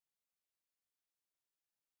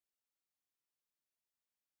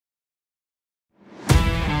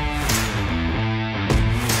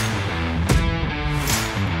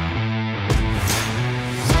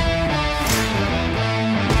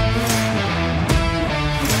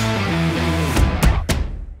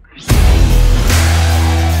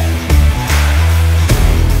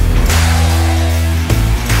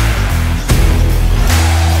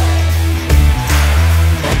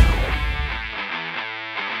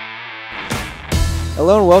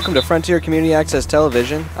Hello and welcome to Frontier Community Access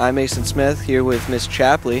Television. I'm Mason Smith here with Miss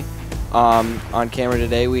Chapley. On camera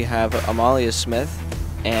today we have Amalia Smith,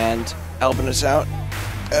 and helping us out,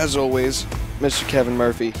 as always, Mr. Kevin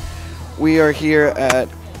Murphy. We are here at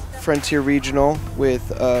Frontier Regional with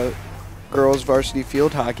a girls varsity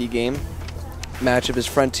field hockey game. Matchup is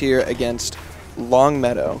Frontier against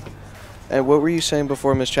Longmeadow. And what were you saying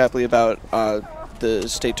before, Miss Chapley, about the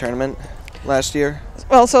state tournament last year?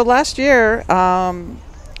 Well, so last year,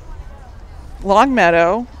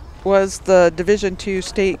 Longmeadow was the Division II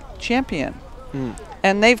state champion.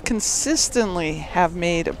 And they've consistently have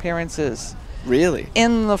made appearances. Really?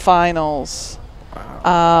 In the finals.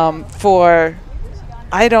 Wow. For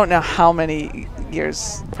I don't know how many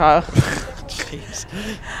years. Jeez.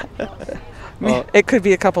 Well, it could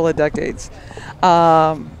be a couple of decades.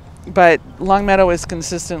 But Longmeadow is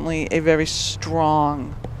consistently a very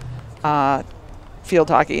strong field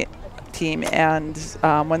hockey team, and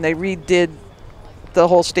when they redid the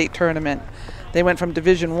whole state tournament, they went from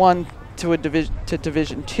Division I to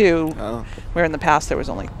Division II, where in the past there was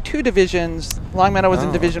only 2 divisions. Longmeadow was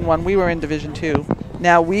in Division I, we were in Division II.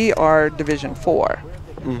 Now we are Division IV.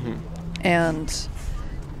 And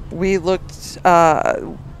we went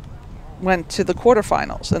to the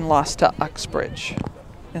quarterfinals and lost to Uxbridge.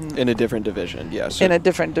 In a different division, yes. In a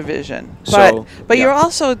different division. So, but you're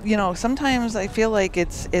also, sometimes I feel like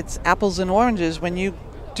it's apples and oranges when you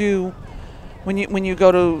go to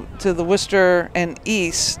the Worcester and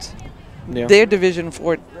East. Yeah. Their Division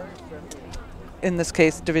 4, in this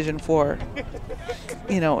case Division 4,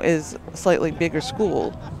 is a slightly bigger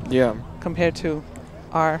school. Yeah. Compared to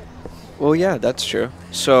our. Well, yeah, that's true.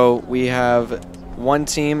 So we have one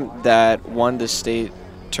team that won the state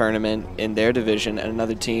tournament in their division and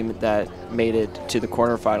another team that made it to the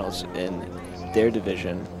quarterfinals in their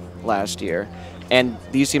division last year. And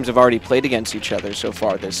these teams have already played against each other so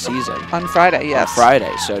far this season. On Friday, yes. On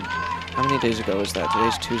Friday. So how many days ago was that?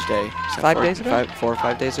 Today's Tuesday. Is that 5 days ago? 4 or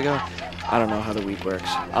 5 days ago? I don't know how the week works.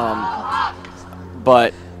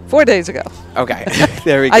 But 4 days ago. Okay.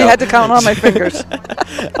 There we go. I had to count on my fingers.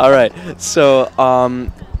 All right. So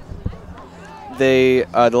the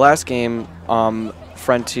last game,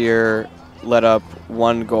 Frontier let up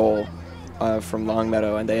 1 goal from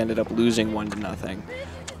Longmeadow, and they ended up losing 1-0.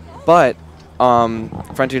 But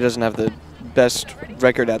Frontier doesn't have the best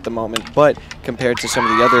record at the moment, but compared to some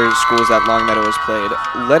of the other schools that Longmeadow has played,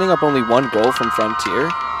 letting up only 1 goal from Frontier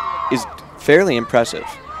is fairly impressive.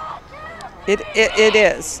 It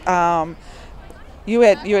is. You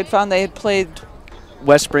had found they had played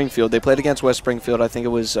West Springfield. They played against West Springfield. I think it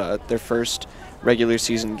was their first regular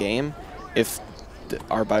season game, if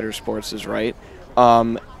Arbiter Sports is right.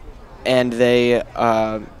 And they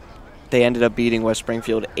ended up beating West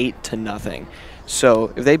Springfield 8-0.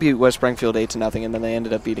 So if they beat West Springfield 8-0 and then they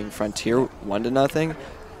ended up beating Frontier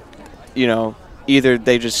 1-0, either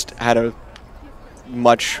they just had a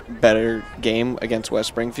much better game against West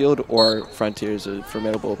Springfield, or Frontier is a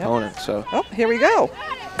formidable opponent. So here we go.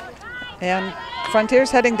 And Frontier's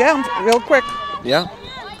heading down real quick. Yeah.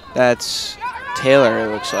 That's Taylor,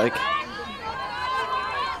 it looks like.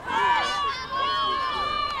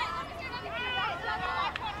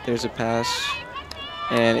 There's a pass,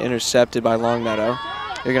 and intercepted by Longmeadow.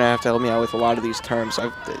 You're going to have to help me out with a lot of these terms. I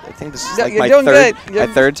think this is like my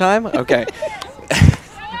third time? Okay.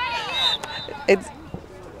 It's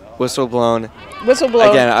whistle blown. Whistle blown.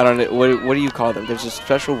 Again, I don't know. What do you call them? There's a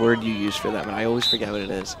special word you use for them, and I always forget what it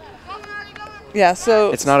is. Yeah,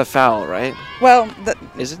 so it's not a foul, right? Well,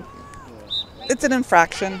 is it? It's an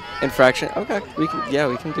infraction. Infraction? Okay. We can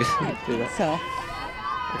do that. So.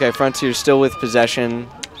 Okay, Frontier's still with possession.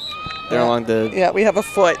 They're along the. Yeah, we have a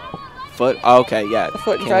foot. Foot? Oh, okay, yeah. A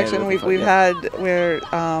foot infraction we've had where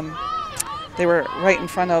they were right in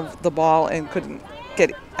front of the ball and couldn't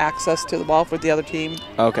get access to the ball for the other team.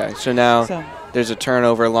 Okay, so now there's a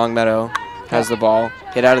turnover. Longmeadow has the ball,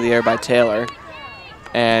 hit out of the air by Taylor,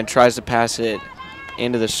 and tries to pass it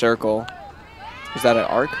into the circle. Is that an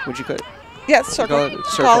arc? Would you call it? Yeah, circle. Call it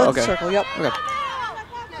circle. Okay. Circle, yep. Okay.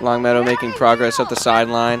 Longmeadow making progress up the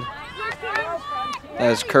sideline.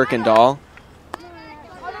 As Kirkendall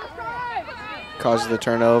causes the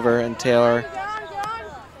turnover, and Taylor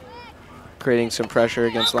creating some pressure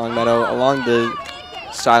against Longmeadow. Along the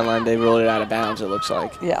sideline, they rolled it out of bounds, it looks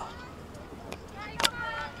like. Yeah.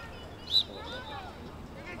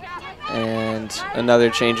 And another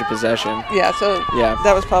change of possession. Yeah, so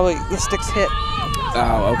that was probably the sticks hit.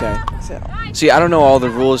 Oh, okay. So. See, I don't know all the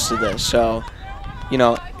rules to this, so,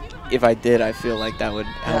 if I did, I feel like that would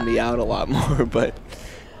help me out a lot more, but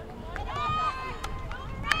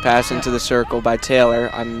Pass into the circle by Taylor.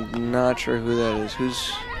 I'm not sure who that is.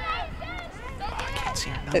 Who's... Oh, I can't see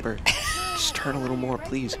her number. Just turn a little more,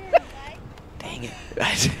 please. Dang it.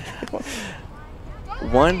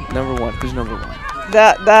 Number one. Who's number one?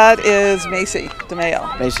 That is Macy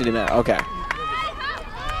DeMayo. Macy DeMayo, okay.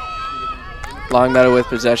 Longmeadow with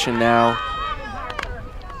possession now.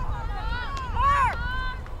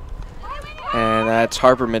 And that's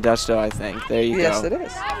Harper Modesto, I think. There you go. Yes, it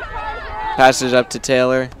is. Passes up to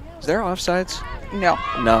Taylor. Is there offsides? No.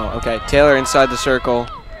 No, okay. Taylor inside the circle.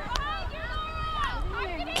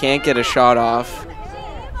 Can't get a shot off.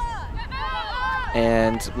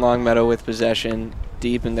 And Longmeadow with possession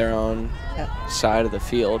deep in their own side of the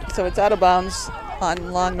field. So it's out of bounds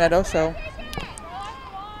on Longmeadow, so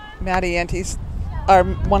Maddie Antes,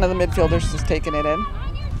 one of the midfielders, is taking it in.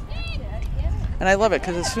 And I love it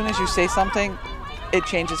because as soon as you say something, it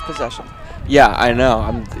changes possession. Yeah, I know.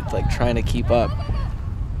 I'm like trying to keep up.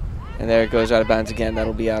 And there it goes out of bounds again.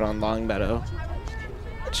 That'll be out on Longmeadow.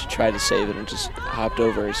 She tried to save it and just hopped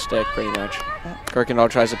over his stick pretty much. Kirkendall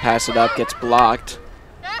tries to pass it up, gets blocked.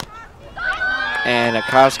 And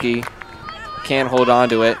Akoski can't hold on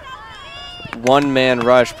to it. One-man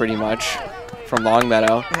rush pretty much from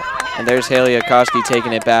Longmeadow. And there's Haley Akoski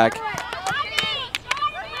taking it back.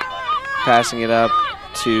 Passing it up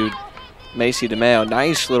to Macy DeMayo.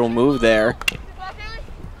 Nice little move there.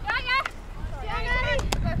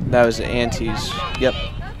 That was Antes. Yep.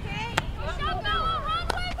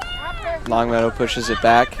 Longmeadow pushes it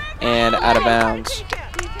back and out of bounds.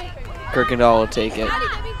 Kirkendall will take it.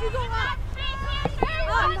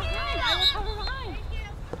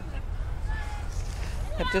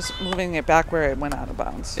 Just moving it back where it went out of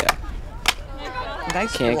bounds. Yeah.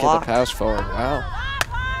 Nice Can't block. get the pass forward. Wow.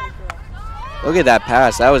 Look at that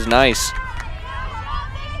pass. That was nice.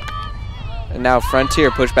 And now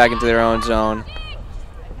Frontier pushed back into their own zone.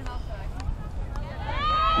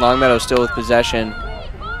 Longmeadow still with possession.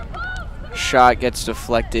 Shot gets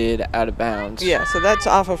deflected out of bounds. Yeah, so that's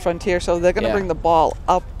off of Frontier. So they're going to Yeah. bring the ball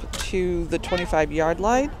up to the 25-yard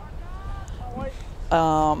line,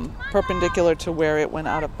 perpendicular to where it went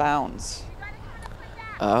out of bounds.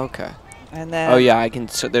 Oh, okay. And then. Oh yeah, I can.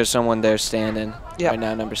 So there's someone there standing Yep. right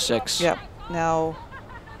now, number 6. Yep. Now.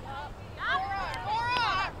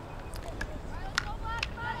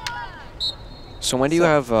 So when do you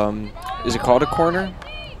have? Is it called a corner?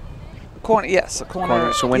 Corner. Yes, a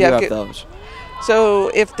corner. So when do you have those? So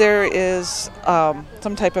if there is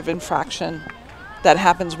some type of infraction that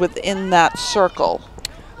happens within that circle.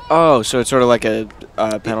 Oh, so it's sort of like a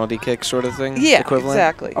penalty kick sort of thing? Yeah, equivalent?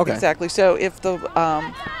 exactly. Okay. Exactly. So if the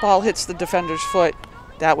ball hits the defender's foot,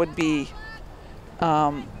 that would be,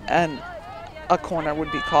 and a corner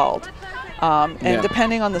would be called. And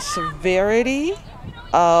depending on the severity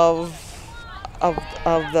of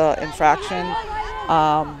the infraction,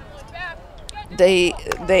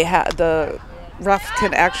 the ref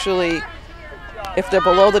can actually, if they're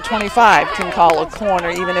below the 25, can call a corner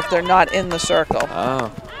even if they're not in the circle.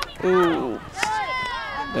 Oh. Ooh.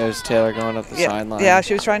 There's Taylor going up the sideline. Yeah,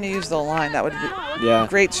 she was trying to use the line. That would be Yeah.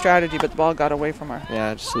 great strategy, but the ball got away from her.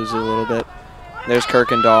 Yeah, just lose it a little bit. There's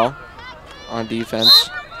Kirkendall on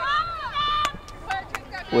defense.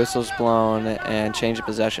 Whistle's blown and change of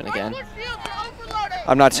possession again.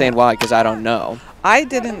 I'm not saying why because I don't know. I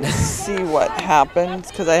didn't see what happened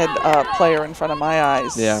because I had a player in front of my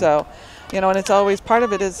eyes. Yeah. So, and it's always, part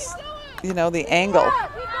of it is, the angle.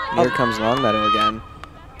 Here comes Longmeadow again.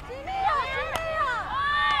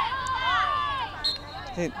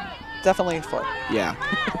 Definitely a foot. Yeah.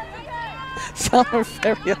 Some are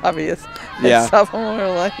very obvious. Yeah. And some of them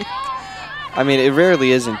are like. I mean, it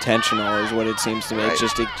rarely is intentional is what it seems to me. Right. It's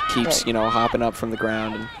just it keeps, hopping up from the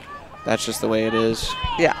ground, and that's just the way it is.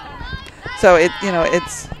 Yeah. So, it's,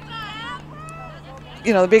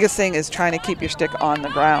 the biggest thing is trying to keep your stick on the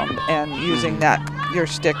ground and using your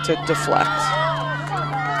stick to deflect.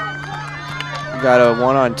 We got a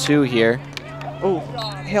 1-on-2 here. Oh,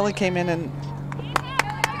 Haley came in and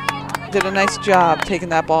did a nice job taking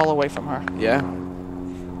that ball away from her. Yeah.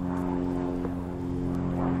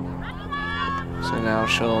 So now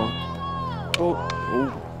she'll... Ooh.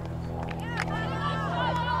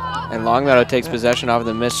 And Longmeadow takes possession off of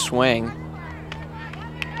the missed swing.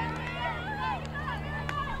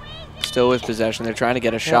 Still with possession. They're trying to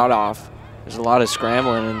get a shot off. There's a lot of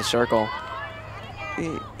scrambling in the circle.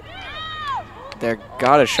 They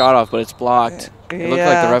got a shot off, but it's blocked. It looked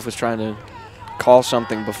like the ref was trying to call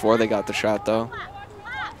something before they got the shot, though.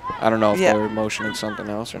 I don't know if they were motioning something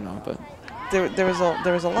else or not, but there was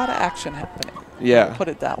a lot of action happening. Yeah. I'll put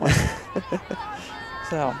it that way.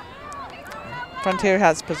 So Frontier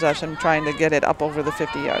has possession, trying to get it up over the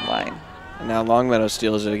 50-yard line. And now Longmeadow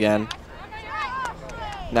steals it again.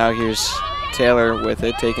 Now here's Taylor with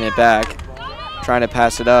it, taking it back, trying to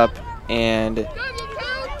pass it up, and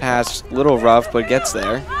pass a little rough, but gets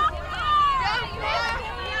there.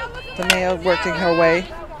 DeMayo working her way.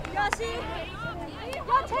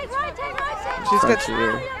 She's got.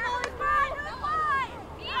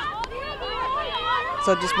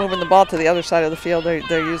 So just moving the ball to the other side of the field,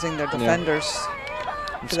 they're using their defenders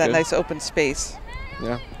for that nice open space.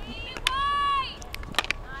 Yeah.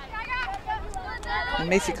 And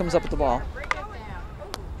Macy comes up with the ball.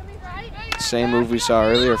 Same move we saw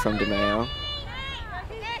earlier from DeMayo.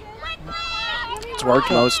 It's worked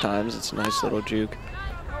most times. It's a nice little juke.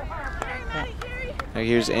 Now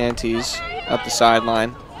here's Antes up the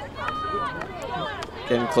sideline.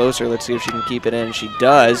 Getting closer. Let's see if she can keep it in. She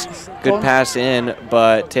does. Good pass in,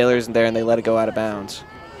 but Taylor isn't there, and they let it go out of bounds.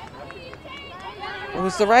 It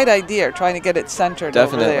was the right idea, trying to get it centered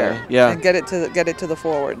over there. Yeah. And get it to the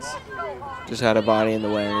forwards. Just had a body in the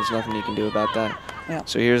way, and there's nothing you can do about that. Yeah.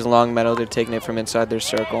 So here's Longmeadow. They're taking it from inside their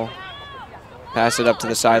circle. Pass it up to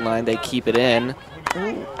the sideline. They keep it in.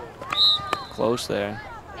 Ooh. Close there.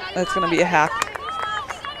 That's going to be a hack.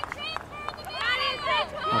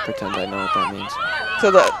 I'll pretend I know what that means. So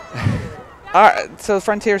so the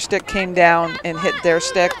Frontier stick came down and hit their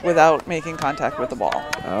stick without making contact with the ball.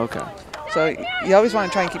 Okay. So you always want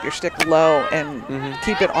to try and keep your stick low and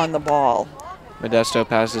keep it on the ball. Modesto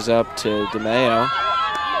passes up to DeMayo,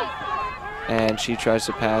 and she tries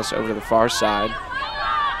to pass over to the far side.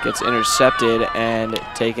 Gets intercepted and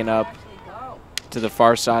taken up to the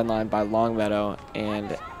far sideline by Longmeadow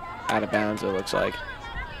and out of bounds, it looks like.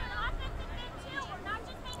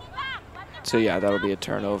 So yeah, that'll be a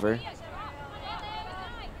turnover.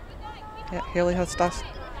 Yeah, Haley Hostowski.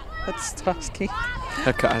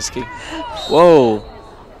 Hakoski. Whoa.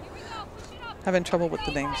 Having trouble with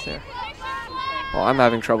the names there. Well, I'm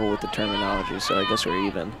having trouble with the terminology, so I guess we're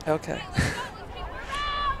even. Okay.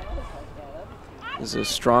 This is a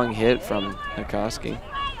strong hit from Hakoski.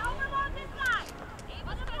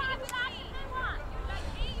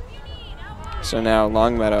 So now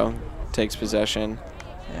Longmeadow takes possession.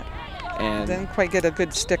 Yeah. And didn't quite get a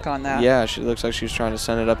good stick on that. Yeah, she looks like she was trying to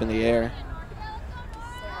send it up in the air.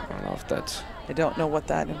 I don't know if that's... I don't know what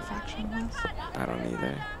that inflection was. I don't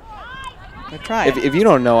either. We're trying. If you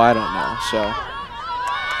don't know, I don't know. So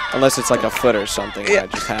unless it's like a foot or something, I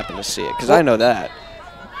just happen to see it. Because I know that.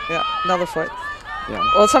 Yeah, another foot. Yeah.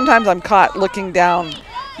 Well, sometimes I'm caught looking down.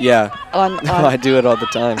 Yeah. On I do it all the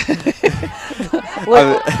time.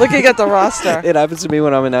 Looking at the roster. It happens to me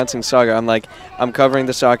when I'm announcing soccer. I'm covering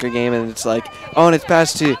the soccer game, and it's like, oh, and it's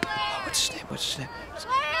passed to, oh, what's his name? What's his name?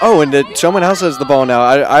 Oh, and someone else has the ball now.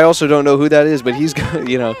 I also don't know who that is, but he's,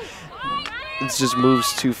 you know, it just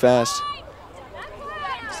moves too fast.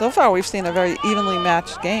 So far, we've seen a very evenly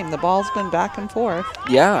matched game. The ball's been back and forth.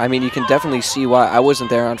 Yeah, I mean, you can definitely see why. I wasn't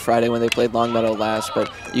there on Friday when they played Longmeadow last,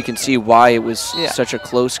 but you can see why it was such a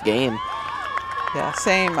close game. Yeah,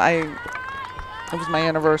 same. It was my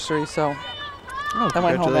anniversary, so I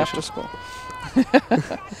went home after school.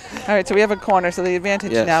 All right, so we have a corner, so the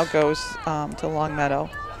advantage now goes to Longmeadow.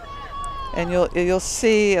 And you'll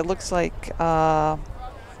see, it looks like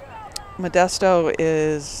Modesto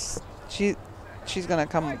is she's going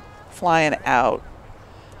to come flying out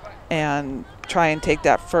and try and take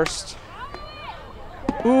that first.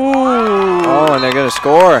 Ooh! Oh, and they're going to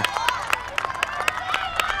score.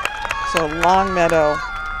 So Longmeadow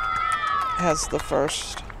has the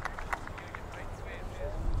first.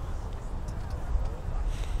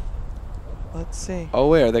 Let's see. Oh,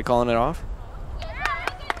 wait, are they calling it off?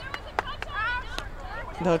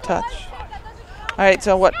 No touch. All right,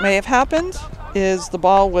 so what may have happened is the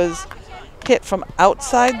ball was hit from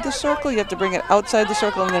outside the circle. You have to bring it outside the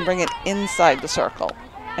circle and then bring it inside the circle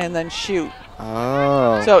and then shoot.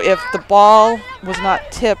 Oh. So if the ball was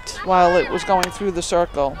not tipped while it was going through the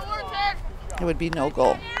circle, it would be no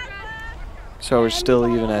goal. So we're still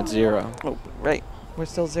even at 0. Oh, right. We're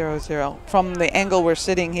still 0-0. From the angle we're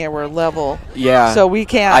sitting here, we're level. Yeah. So we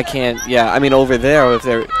can't. I can't. Yeah. I mean, over there, if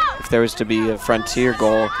there was to be a Frontier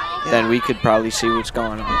goal, then we could probably see what's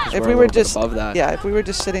going on. If we were just above that. Yeah. If we were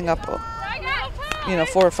just sitting up, 4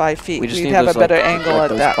 or 5 feet, we'd have a better angle like at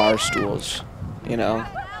those that. Bar stools, you know.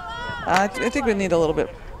 I think we need a little bit.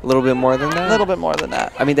 A little bit more than that. A little bit more than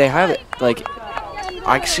that. I mean, they have it like.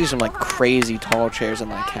 I see some like crazy tall chairs in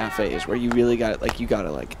like cafes where you really got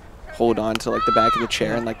hold on to like the back of the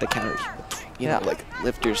chair and like the counter, you know, like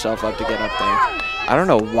lift yourself up to get up there. I don't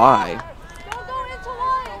know why.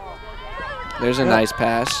 There's a nice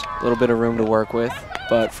pass, a little bit of room to work with.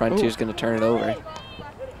 but Frontier's going to turn it over.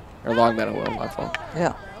 Or Longmeadow will, my fault.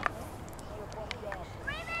 Yeah.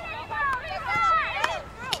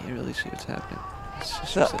 Can't really see what's happening.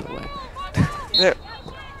 It's just in the way. There.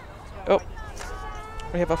 Oh.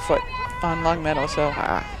 We have a foot on Longmeadow, so.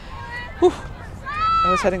 Whew.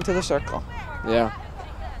 I was heading to the circle. Yeah.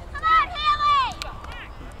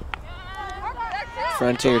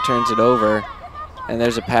 Frontier turns it over, and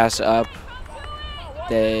there's a pass up.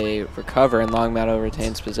 They recover, and Longmeadow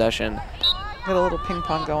retains possession. Got a little ping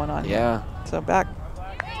pong going on. Yeah. So back.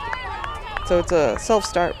 So it's a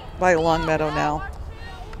self-start by Longmeadow now.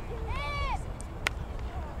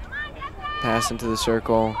 Pass into the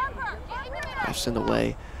circle. Pass in the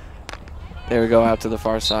way. There we go, out to the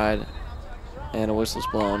far side, and a whistle's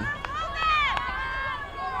blown.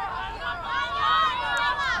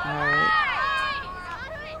 All right.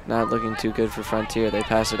 Not looking too good for Frontier. They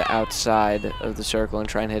pass it outside of the circle and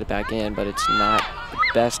try and hit it back in, but it's not the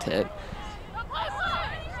best hit.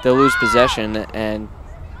 They'll lose possession, and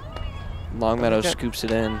Longmeadow scoops it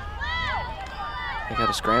in. They got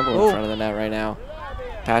a scramble in front of the net right now.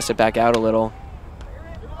 Pass it back out a little.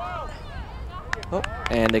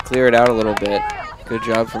 And they clear it out a little bit. Good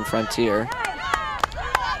job from Frontier.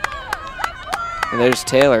 And there's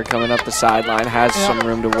Taylor coming up the sideline, has some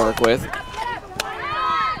room to work with.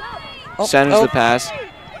 Centers the pass.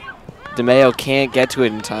 DeMayo can't get to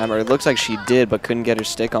it in time, or it looks like she did, but couldn't get her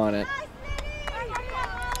stick on it.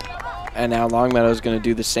 And now Longmeadow's going to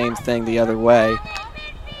do the same thing the other way.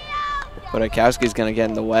 But Akowski's going to get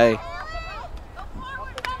in the way.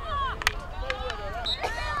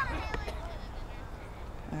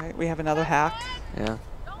 All right, we have another hack. Yeah.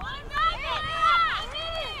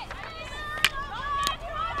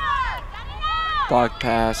 Block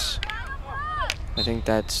pass. I think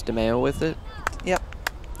that's DeMayo with it. Yep.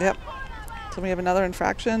 Yep. So we have another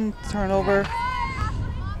infraction. Turnover.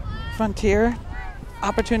 Frontier.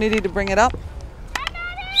 Opportunity to bring it up.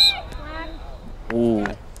 Ooh.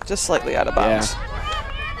 Just slightly out of bounds.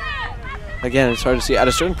 Yeah. Again, it's hard to see. At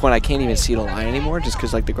a certain point, I can't even see the line anymore just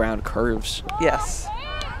because, like, the ground curves. Yes.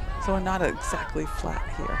 So we're not exactly flat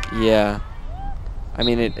here. Yeah. I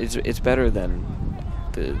mean, it's better than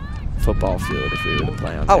the football field if we were to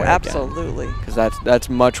play on there. Oh, absolutely. Because that's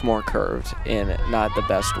much more curved in not the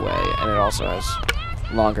best way, and it also has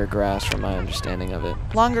longer grass from my understanding of it.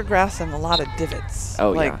 Longer grass and a lot of divots.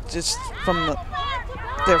 Oh, like, yeah. just from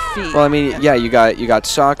their feet. Well, I mean, yeah, you got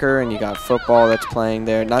soccer and you got football that's playing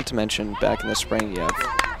there. Not to mention, back in the spring, you have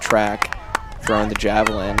track, throwing the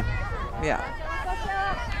javelin. Yeah.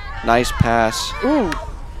 Nice pass. Ooh.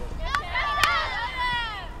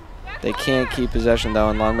 They can't keep possession, though,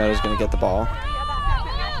 and Longmeadow's going to get the ball.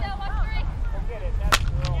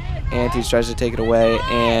 Antes tries to take it away,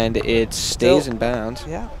 and it stays in bounds.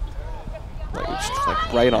 Yeah. Like, it's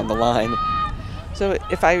like right on the line. So to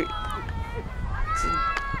the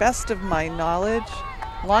best of my knowledge,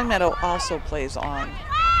 Longmeadow also plays on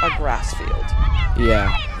a grass field.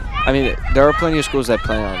 Yeah. I mean, there are plenty of schools that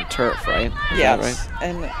play on turf, right? Is yes. that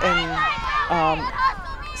right? And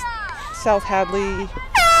South Hadley,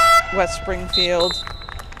 West Springfield,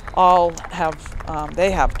 all have,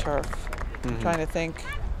 they have turf. I'm trying to think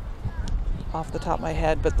off the top of my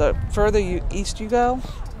head, but the further east you go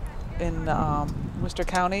in Worcester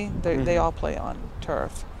County, they all play on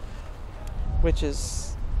turf, which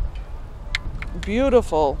is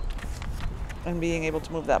beautiful, and being able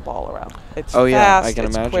to move that ball around. It's fast, yeah, I can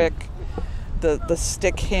it's imagine. quick. The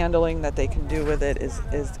stick handling that they can do with it is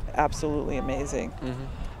absolutely amazing.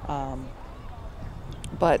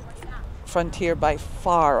 But Frontier, by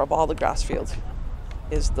far, of all the grass fields,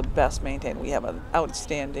 is the best maintained. We have an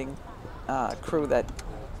outstanding crew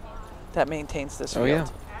that maintains this field. Oh, yeah,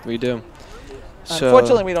 we do.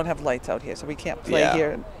 Unfortunately, we don't have lights out here, so we can't play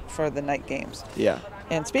here for the night games. Yeah.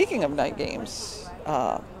 And speaking of night games,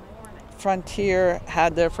 Frontier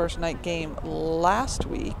had their first night game last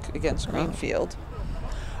week against Greenfield.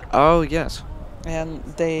 Oh, yes. And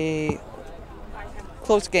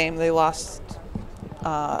close game, they lost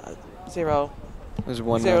 0. It was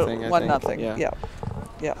 1-0, I think. 1-0.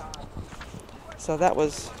 Yeah. So that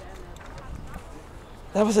was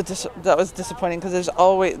disappointing because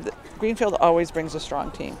Greenfield always brings a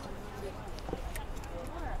strong team,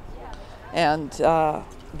 and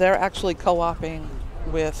they're actually co-oping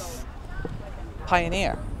with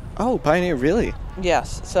Pioneer. Oh, Pioneer, really?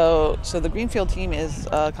 Yes. So the Greenfield team is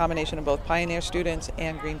a combination of both Pioneer students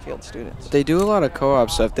and Greenfield students. They do a lot of co-op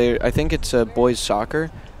stuff. I think it's boys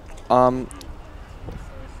soccer.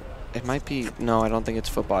 It might be, no, I don't think it's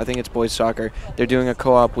football. I think it's boys soccer. They're doing a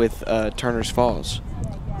co-op with Turner's Falls.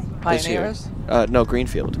 Pioneers? No,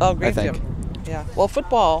 Greenfield. Oh, Greenfield. I think. Yeah. Well,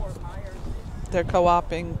 football, they're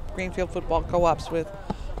co-oping, Greenfield football co-ops with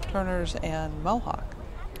Turners and Mohawk.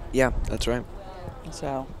 Yeah, that's right.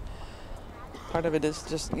 So part of it is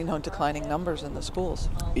just, declining numbers in the schools.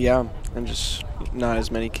 Yeah, and just not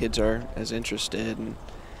as many kids are as interested. And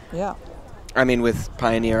Yeah. I mean, with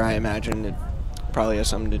Pioneer, I imagine it probably has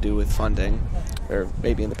something to do with funding, or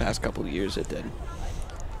maybe in the past couple of years it did.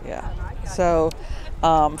 Yeah. So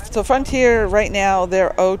Frontier right now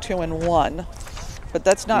they're 0-2-1, but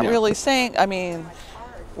that's not really saying. I mean,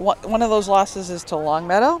 one of those losses is to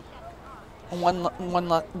Longmeadow, and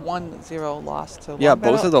 1-0 loss to Longmeadow. Yeah,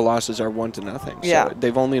 both of the losses are 1-0. Yeah. So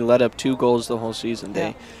they've only let up 2 goals the whole season.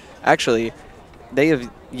 They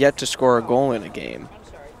have yet to score a goal in a game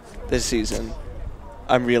this season.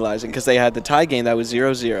 I'm realizing, because they had the tie game that was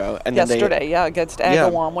 0-0, and yesterday, against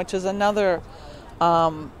Agawam, which is another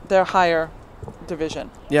their higher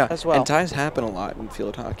division. Yeah, as well. And ties happen a lot in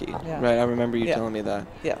field hockey, right? I remember you telling me that.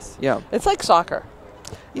 Yes. Yeah. It's like soccer.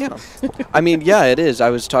 Yeah. I mean, yeah, it is. I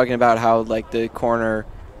was talking about how, like, the corner,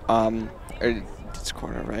 it's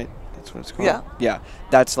corner, right? That's what it's called? Yeah. Yeah.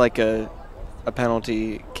 That's like a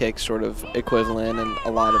penalty kick sort of equivalent, and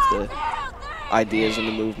a lot of the ideas and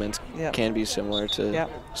the movements can be similar to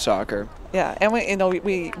soccer. Yeah, and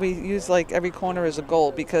we use like every corner as a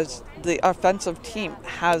goal because the offensive team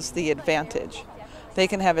has the advantage. They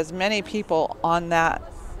can have as many people on that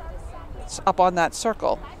up on that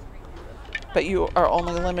circle, but you are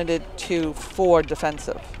only limited to 4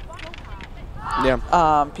 defensive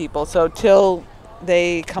people. So till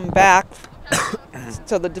they come back,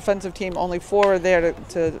 so the defensive team, only 4 are there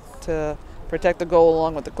to protect the goal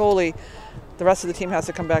along with the goalie. The rest of the team has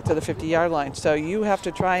to come back to the 50-yard line. So you have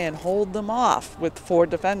to try and hold them off with 4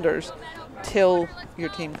 defenders till your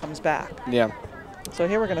team comes back. Yeah. So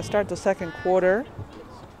here we're going to start the second quarter.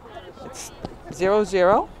 It's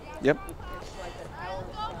 0-0. Yep.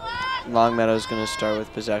 Longmeadow's going to start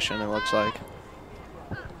with possession, it looks like.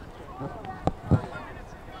 I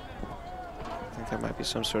think there might be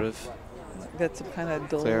some sort of Get some kind of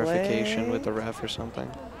delay. clarification with the ref or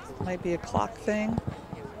something. Might be a clock thing.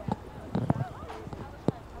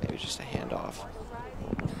 Maybe just a handoff.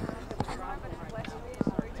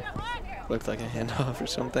 Looked like a handoff or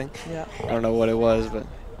something. Yeah. I don't know what it was, but.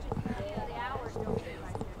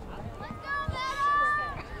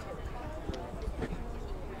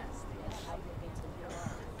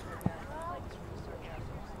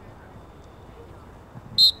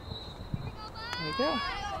 There you go.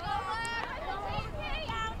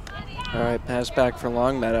 All right, pass back for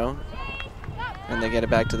Longmeadow. And they get it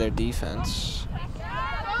back to their defense.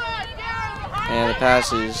 And the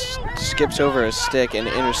pass skips over a stick and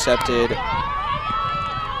intercepted.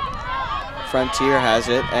 Frontier has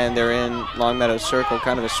it, and they're in Longmeadow's circle.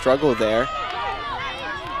 Kind of a struggle there.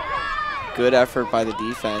 Good effort by the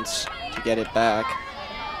defense to get it back.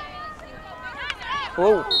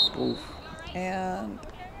 Whoa. Ooh. And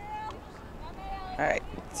all right,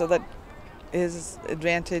 so that is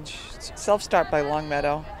advantage self-start by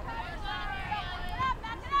Longmeadow.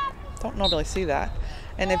 Don't normally see that.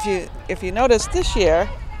 And if you notice this year,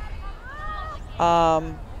 we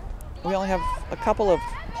only have a couple of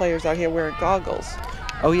players out here wearing goggles.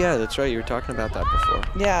 Oh yeah, that's right. You were talking about that before.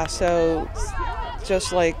 Yeah, so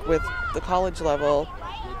just like with the college level,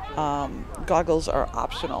 goggles are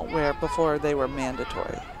optional, where before they were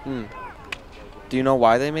mandatory. Do you know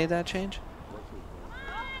why they made that change?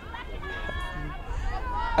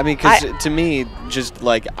 I mean, because to me, just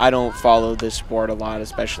like, I don't follow this sport a lot,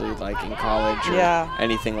 especially like in college or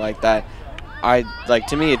anything like that.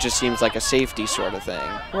 To me, it just seems like a safety sort of thing.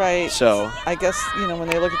 Right. So I guess, when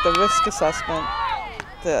they look at the risk assessment,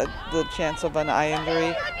 the chance of an eye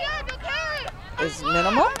injury is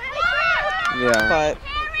minimal. Yeah.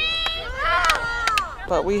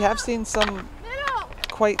 But we have seen some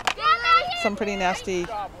pretty nasty,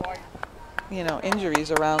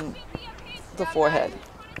 injuries around the forehead.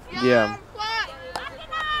 Yeah.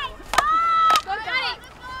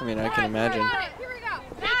 I mean, I can imagine.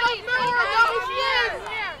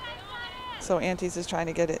 So Antes is trying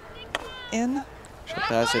to get it in. She'll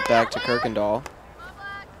pass it back to Kirkendall.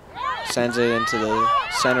 Sends it into the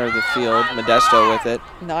center of the field. Modesto with it.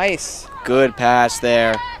 Nice. Good pass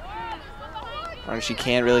there. She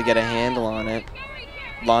can't really get a handle on it.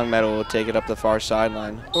 Longmeadow will take it up the far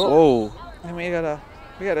sideline. Whoa. And we got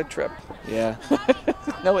a trip. Yeah.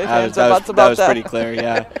 No ifs, ands, or buts about that. That was pretty clear,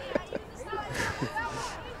 yeah.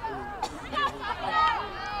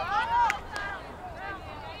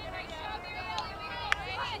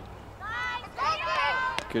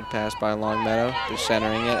 Good pass by Longmeadow. They're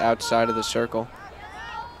centering it outside of the circle.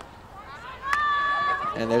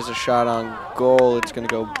 And there's a shot on goal. It's going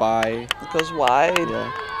to go by. It goes wide.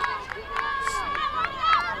 Yeah.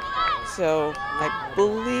 So I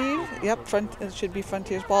believe, yep, it should be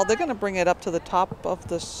Frontier's ball. They're going to bring it up to the top of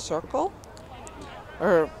the circle.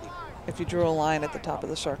 Or if you drew a line at the top of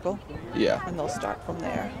the circle. Yeah. And they'll start from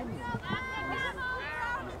there.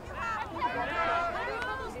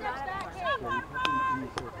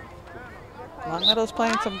 Longmeadow's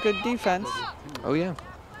playing some good defense. Oh, yeah.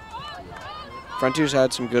 Frontiers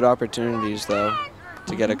had some good opportunities, though,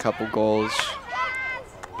 to get a couple goals.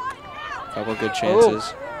 A couple good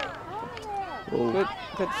chances. Oh.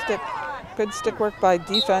 Good stick work by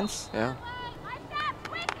defense. Yeah.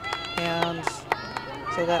 And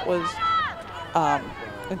so that was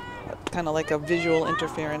kind of like a visual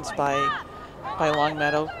interference by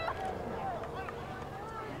Longmeadow.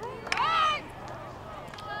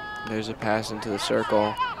 There's a pass into the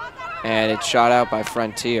circle, and it's shot out by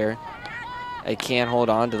Frontier. They can't hold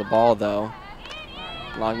on to the ball, though.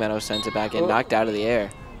 Longmeadow sends it back in, knocked out of the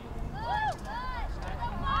air.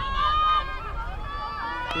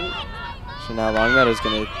 So now Longmeadow's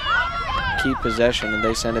going to keep possession, and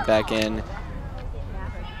they send it back in.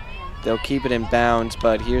 They'll keep it in bounds,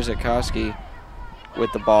 but here's Akoski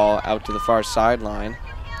with the ball out to the far sideline.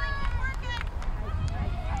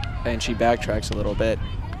 And she backtracks a little bit.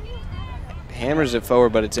 Hammers it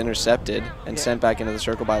forward, but it's intercepted and sent back into the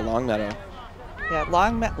circle by Longmeadow. Yeah,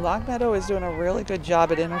 Longmeadow is doing a really good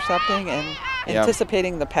job at intercepting and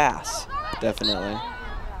anticipating the pass. Definitely.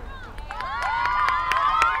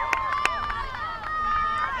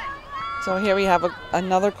 So here we have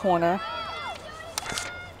another corner.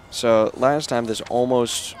 So last time this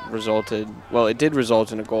almost resulted, well, it did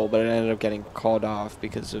result in a goal, but it ended up getting called off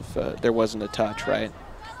because of there wasn't a touch, right?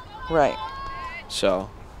 Right. So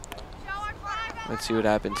let's see what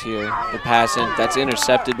happens here. The pass in, that's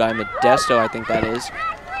intercepted by Modesto, I think that is.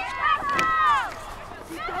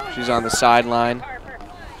 She's on the sideline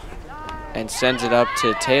and sends it up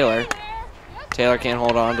to Taylor. Taylor can't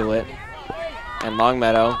hold on to it. And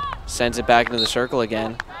Longmeadow sends it back into the circle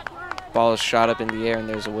again. Ball is shot up in the air, and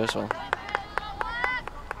there's a whistle.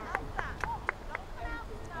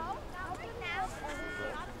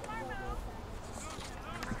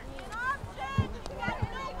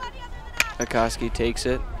 Akoski takes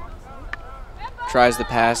it, tries the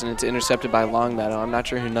pass, and it's intercepted by Longmeadow. I'm not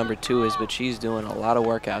sure who number 2 is, but she's doing a lot of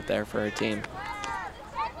work out there for her team.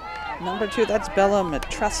 Number 2, that's Bella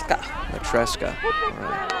Matreska. Matreska. All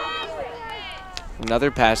right.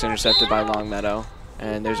 Another pass intercepted by Longmeadow,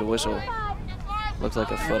 and there's a whistle. Looked like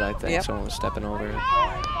a foot, I think. Yep. Someone was stepping over it.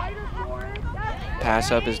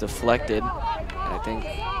 Pass up is deflected. I think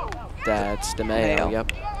that's DeMayo.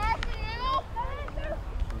 Yep.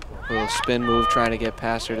 A little spin move trying to get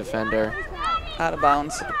past her defender. Out of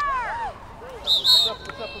bounds.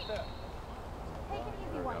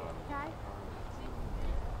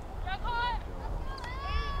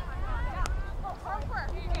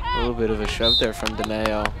 A little bit of a shove there from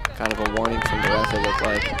DeMayo. Kind of a warning from the ref, it looked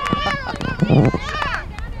like.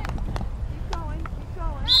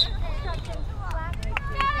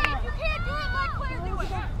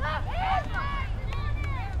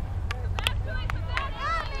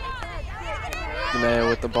 DeMayo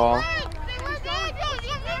with the ball.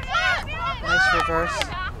 Nice reverse.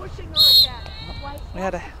 We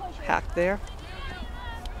had a hack there.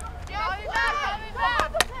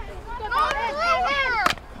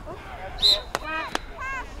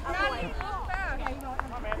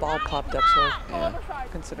 Ball popped up, so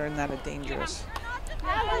considering that a dangerous.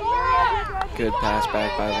 Good pass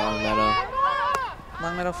back by Longmeadow.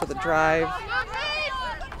 Longmeadow for the drive.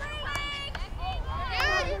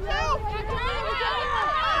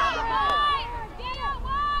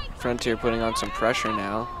 Frontier putting on some pressure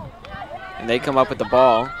now. And they come up with the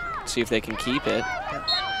ball, see if they can keep it.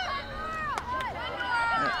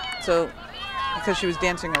 So, because she was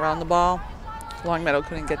dancing around the ball, Longmeadow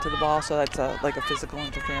couldn't get to the ball, so that's like a physical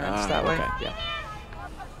interference that way. Yeah.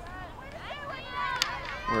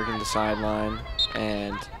 Working the sideline,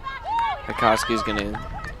 and Akoski's going to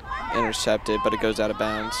intercept it, but it goes out of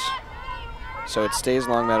bounds. So it stays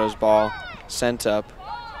Longmeadow's ball, sent up,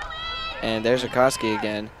 and there's Akoski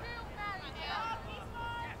again.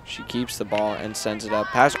 She keeps the ball and sends it up.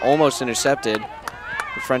 Pass almost intercepted.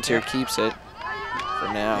 The Frontier keeps it for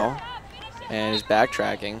now and is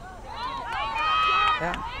backtracking.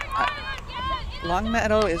 Yeah.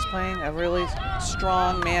 Longmeadow is playing a really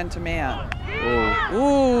strong man-to-man. Ooh.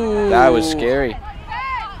 Ooh. That was scary.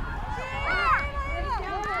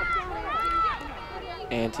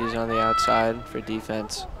 Auntie's on the outside for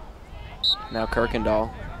defense. Now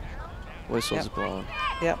Kirkendall. Whistle's blown.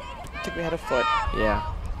 Yep. I think we had a foot. Yeah.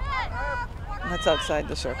 And that's outside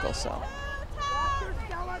the circle, so.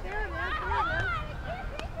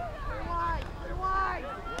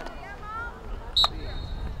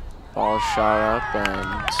 Ball shot up,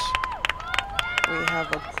 and we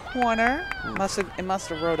have a corner. It must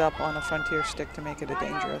have rode up on a Frontier stick to make it a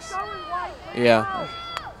dangerous. yeah.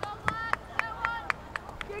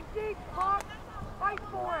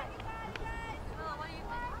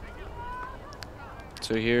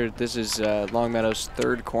 So here, this is Longmeadow's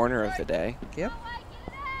third corner of the day. Yep.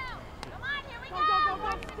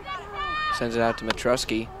 Sends it out to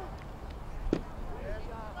Matrusky.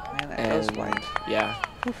 And that goes wide. Yeah,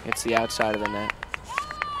 it's the outside of the net.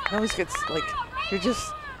 It always gets like, you're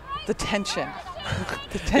just, the tension.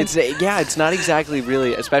 The tension. It's not exactly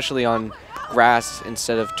really, especially on grass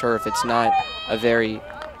instead of turf, it's not a very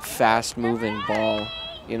fast-moving ball,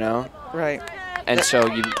 you know? Right. And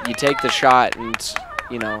so you take the shot and,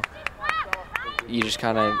 you know, you just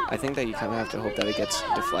kind of, I think that you kind of have to hope that it gets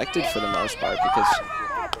deflected for the most part because,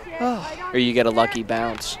 or you get a lucky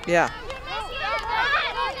bounce. Yeah.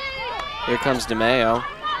 Here comes DeMeo,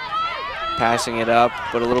 passing it up,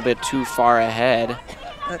 but a little bit too far ahead.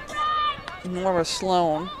 That's Nora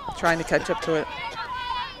Sloan trying to catch up to it.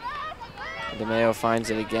 DeMeo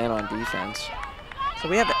finds it again on defense. So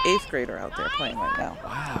we have an 8th grader out there playing right now.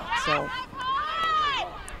 Wow. So,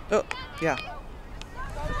 oh, yeah.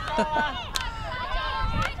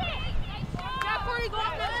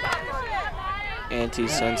 Ante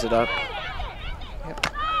sends it up.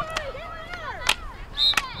 Yep.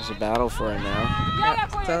 There's a battle for it now.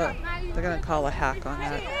 Yep. So they're going to call a hack on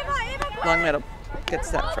that. Longmeadow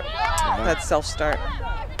gets that for that self-start.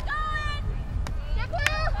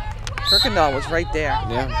 Kirkendall was right there.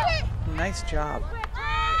 Yeah. Nice job.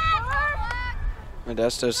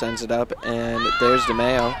 Modesto sends it up, and there's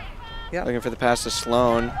DeMeo. Yep. Looking for the pass to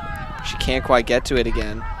Sloan. She can't quite get to it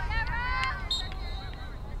again.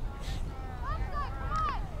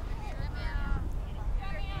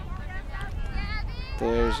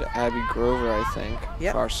 There's Abby Grover, I think,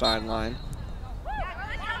 yep. Far sideline.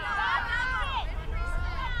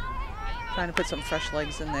 Trying to put some fresh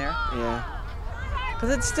legs in there. Yeah. Because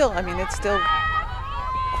it's still, I mean, it's still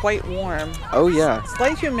quite warm. Oh, yeah.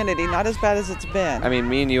 Slight humidity, not as bad as it's been. I mean,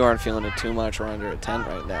 me and you aren't feeling it too much. We're under a tent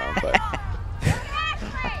right now, but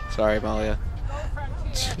sorry, Malia.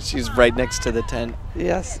 She's right next to the tent.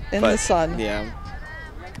 Yes, in the sun. Yeah.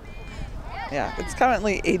 Yeah, it's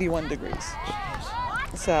currently 81 degrees.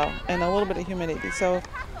 So, and a little bit of humidity. So,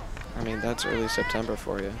 I mean, that's early September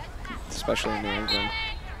for you, especially in New England.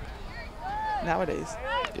 Nowadays.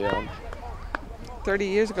 Yeah. 30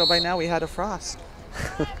 years ago, by now, we had a frost.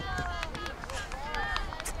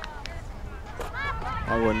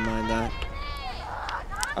 I wouldn't mind that.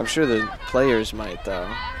 I'm sure the players might, though.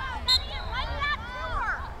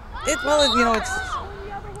 Well, you know, it's,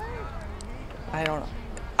 I don't know.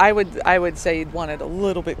 I would say you'd want it a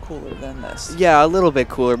little bit cooler than this. Yeah, a little bit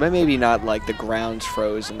cooler, but maybe not like the ground's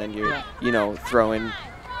froze and then you're, yeah. you know, throwing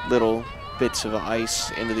little bits of ice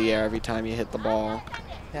into the air every time you hit the ball.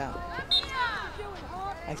 Yeah.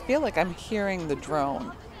 I feel like I'm hearing the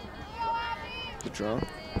drone. The drone?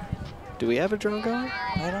 Do we have a drone going?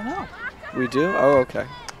 I don't know. We do? Oh, okay.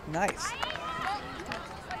 Nice.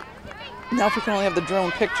 Now if we can only have the drone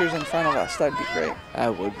pictures in front of us, that'd be great.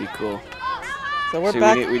 That would be cool. So we're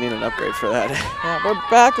back. We need an upgrade for that. Yeah, we're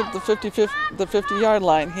back at the 50-yard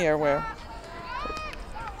line here, where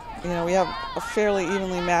you know we have a fairly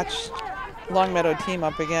evenly matched Longmeadow team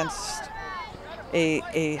up against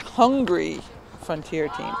a hungry Frontier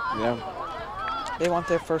team. Yeah. They want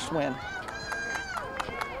their first win.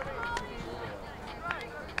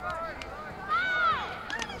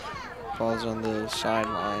 Ball's on the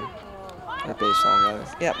sideline, or baseline rather.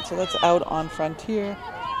 Yep. So that's out on Frontier.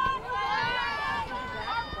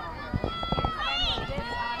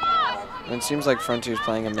 And it seems like Frontier's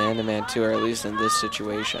playing a man-to-man too, or at least in this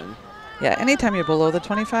situation. Yeah. Anytime you're below the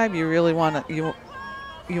 25, you really want to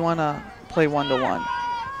you want to play 1-to-1.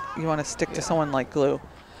 You want to stick to someone like glue.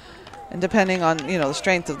 And depending on the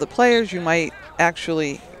strength of the players, you might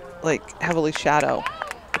actually like heavily shadow.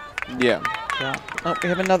 Yeah. Yeah. Oh, we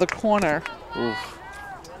have another corner. Oof.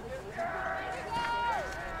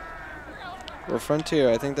 Well, Frontier,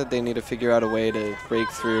 I think that they need to figure out a way to break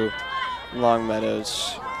through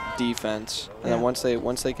Longmeadow's defense, and then once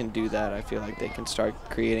they can do that, I feel like they can start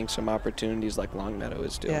creating some opportunities like Longmeadow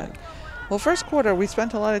is doing. Yeah. Well, first quarter we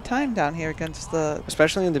spent a lot of time down here against the.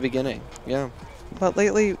 Especially in the beginning. Yeah. But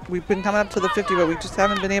lately we've been coming up to the 50, but we just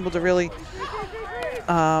haven't been able to really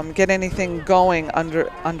get anything going under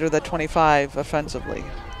the 25 offensively.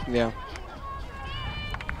 Yeah.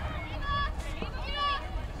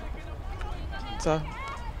 So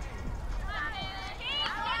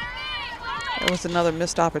that was another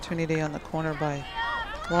missed opportunity on the corner by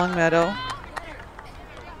Longmeadow.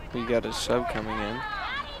 We got a sub coming in.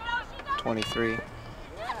 23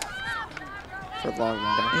 for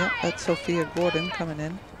Longmeadow. Yeah, that's Sophia Gordon coming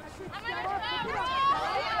in.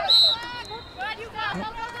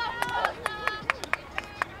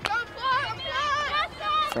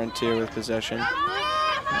 Frontier with possession.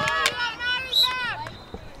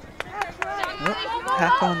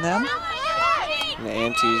 Hack on them. And the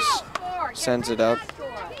Antes sends it up.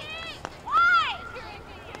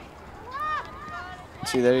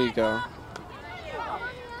 See, there you go.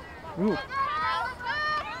 Ooh.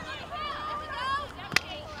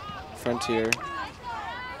 Frontier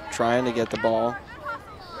trying to get the ball.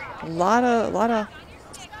 A lot of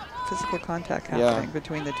physical contact happening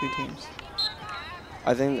between the two teams.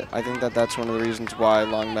 I think that's one of the reasons why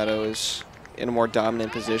Longmeadow is in a more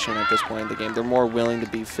dominant position at this point in the game. They're more willing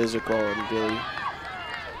to be physical and really,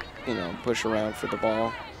 you know, push around for the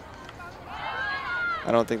ball.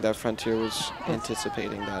 I don't think that Frontier was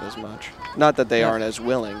anticipating that as much. Not that they aren't as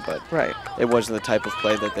willing, but it wasn't the type of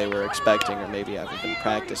play that they were expecting or maybe haven't been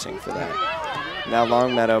practicing for that. Now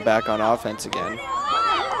Longmeadow back on offense again.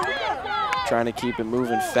 Trying to keep it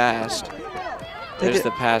moving fast. There's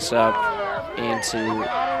the pass up into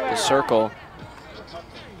the circle.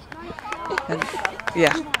 And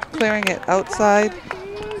yeah, clearing it outside.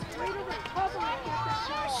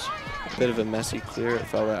 Bit of a messy clear, it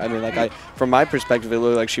felt like. I mean, like from my perspective, it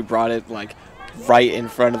looked like she brought it like right in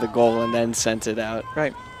front of the goal and then sent it out.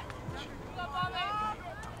 Right.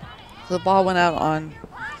 So the ball went out on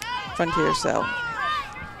Frontier cell.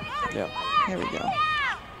 Yeah. Here we go.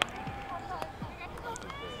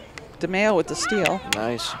 DeMeo with the steal.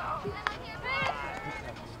 Nice.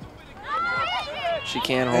 She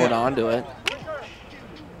can't hold on to it.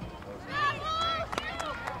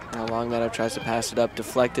 Now Longmeadow tries to pass it up,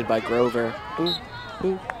 deflected by Grover. Ooh,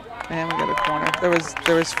 ooh. And we got a corner. There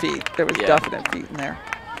was feet. There was definite feet in there.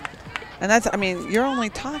 And that's, I mean, you're only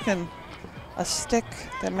talking a stick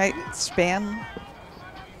that might span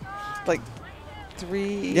like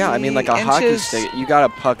 3 Yeah, I mean, like a inches. hockey stick. You got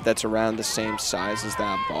a puck that's around the same size as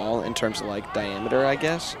that ball in terms of like diameter, I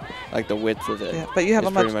guess. Like the width of it. Yeah, but you have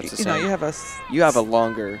a much much, the you know, same. you have a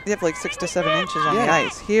longer. You have like 6 to 7 inches on the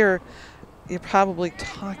ice. Here, you're probably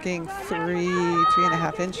talking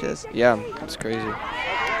 3.5 inches. Yeah, that's crazy. You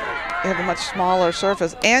have a much smaller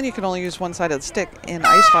surface, and you can only use one side of the stick. In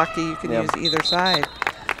ice hockey, you can use either side.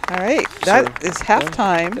 All right, that is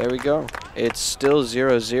halftime. There we go. It's still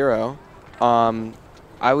 0-0.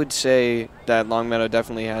 I would say that Longmeadow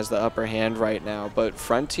definitely has the upper hand right now, but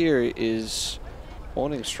Frontier is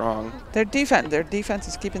holding strong. Their defense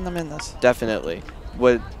is keeping them in this. Definitely.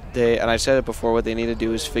 And I said it before, what they need to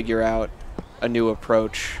do is figure out a new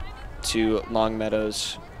approach to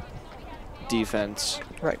Longmeadow's defense.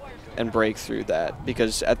 Right. And break through that.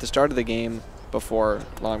 Because at the start of the game, before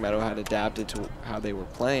Longmeadow had adapted to how they were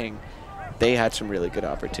playing, they had some really good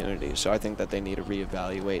opportunities. So I think that they need to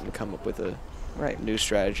reevaluate and come up with a new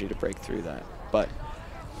strategy to break through that. But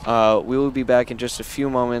we will be back in just a few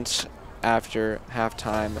moments after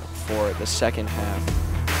halftime for the second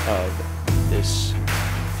half of this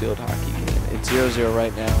field hockey game. It's 0-0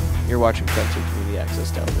 right now. You're watching Frontier Community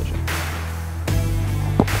Access Television.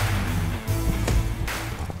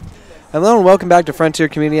 Hello and welcome back to Frontier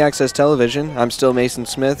Community Access Television. I'm still Mason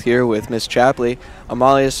Smith here with Miss Chapley,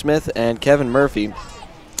 Amalia Smith, and Kevin Murphy.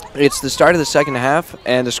 It's the start of the second half,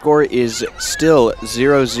 and the score is still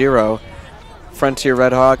 0-0. Frontier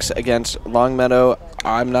Redhawks against Longmeadow.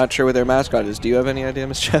 I'm not sure what their mascot is. Do you have any idea,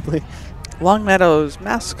 Miss Chapley? Longmeadow's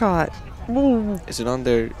mascot. Ooh. Is it on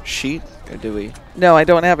their sheet, or do we? No, I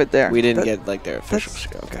don't have it there. We didn't get like their official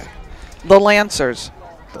sheet. Okay. The Lancers.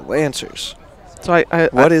 The Lancers. So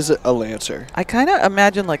what is a Lancer? I kind of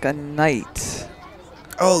imagine like a knight.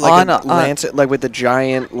 Oh, like a Lancer, like with the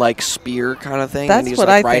giant like spear kind of thing. That's and he's what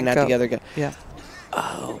like I riding think that of. together. Yeah.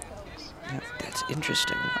 Oh, that's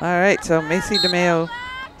interesting. All right, so Macy DeMeo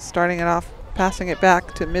starting it off, passing it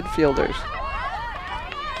back to midfielders.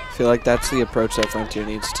 I feel like that's the approach that Frontier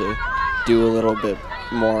needs to do a little bit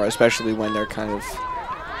more, especially when they're kind of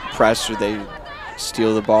pressed or they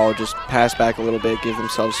steal the ball. Just pass back a little bit, give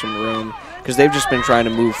themselves some room. Because they've just been trying to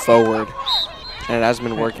move forward, and it hasn't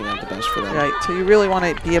been working out the best for them. Right, so you really want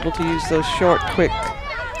to be able to use those short, quick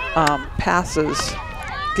passes,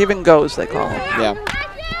 give and goes, they call them. Yeah.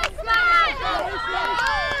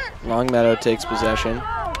 Longmeadow takes possession,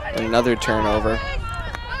 and another turnover.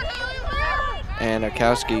 And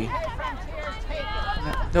Arkowski.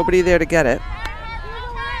 Nobody there to get it.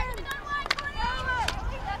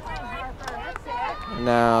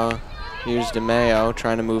 Now, here's DeMayo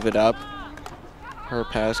trying to move it up. Her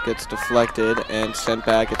pass gets deflected and sent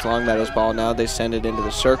back. It's Longmeadow's ball now. They send it into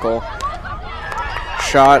the circle.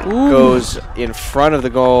 Shot goes in front of the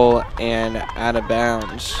goal and out of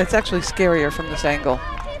bounds. It's actually scarier from this angle.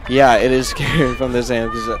 Yeah, it is scary from this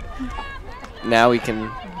angle because now we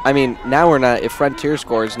can. I mean, now we're not. If Frontier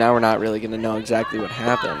scores, now we're not really going to know exactly what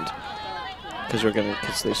happened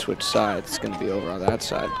because they switched sides. It's going to be over on that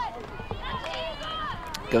side.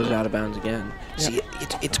 Goes out of bounds again. Yep. See,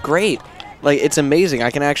 it's great. Like, it's amazing. I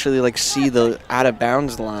can actually like see the out of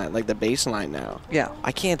bounds line, like the baseline now. Yeah.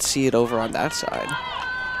 I can't see it over on that side.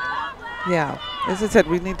 Yeah. As I said,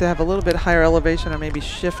 we need to have a little bit higher elevation or maybe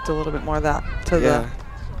shift a little bit more of that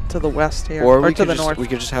to the west here or to the north. We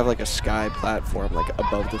could just have like a sky platform like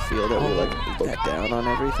above the field that we like look down on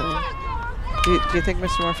everything. Do you think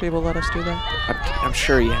Mr. Murphy will let us do that? I'm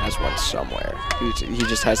sure he has one somewhere. He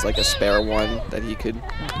just has like a spare one that he could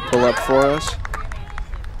pull up for us.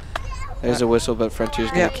 There's a whistle, but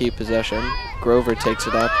Frontier's going to keep possession. Grover takes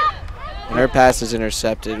it up, and her pass is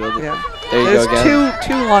intercepted. Well, there you go again. There's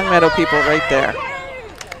two Longmeadow people right there.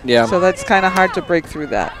 Yeah. So that's kind of hard to break through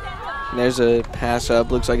that. And there's a pass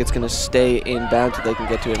up. Looks like it's going to stay inbound so they can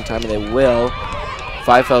get to it in time, and they will.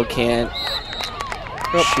 Feifeld can't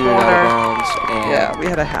shoot it out of bounds. And yeah, we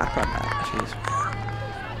had a hack on that. Jeez.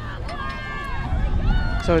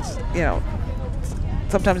 So it's,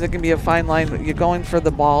 sometimes it can be a fine line. You're going for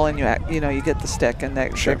the ball, and you get the stick, and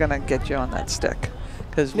they're going to get you on that stick.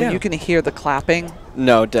 Because when you can hear the clapping.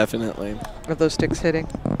 No, definitely. Of those sticks hitting.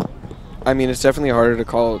 I mean, it's definitely harder to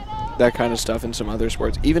call that kind of stuff in some other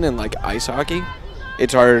sports. Even in like ice hockey,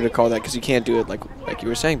 it's harder to call that because you can't do it like you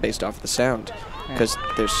were saying based off the sound. Because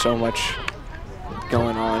there's so much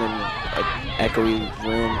going on in an echoey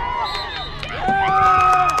room.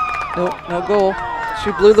 No goal.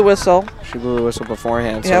 She blew the whistle. She blew the whistle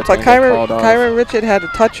beforehand. Yeah, so but Kyra Richard had a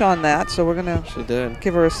touch on that, so we're going to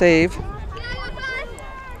give her a save.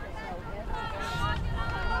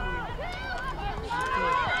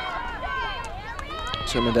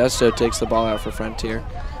 So Modesto takes the ball out for Frontier,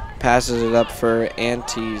 passes it up for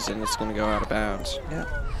Antes, and it's going to go out of bounds. Yeah.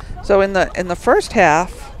 So in the first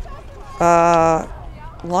half,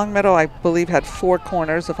 Longmeadow, I believe, had 4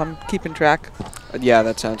 corners, if I'm keeping track. Yeah,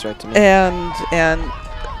 that sounds right to me. And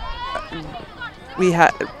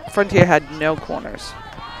Frontier had no corners.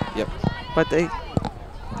 Yep. But they.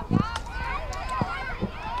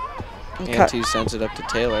 Antes sends it up to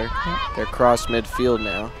Taylor. Yep. They're cross midfield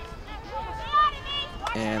now.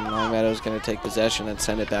 And Longmeadow's going to take possession and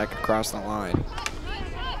send it back across the line.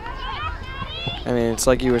 I mean, it's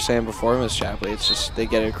like you were saying before, Ms. Shapley. It's just they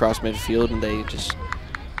get it across midfield and they just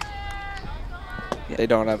they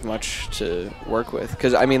don't have much to work with.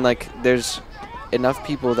 Because I mean, like, there's enough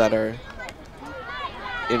people that are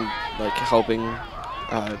in like helping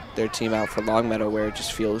their team out for Longmeadow where it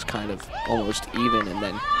just feels kind of almost even. And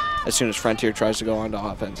then as soon as Frontier tries to go on to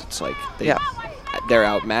offense, it's like they're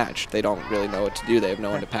outmatched. They don't really know what to do. They have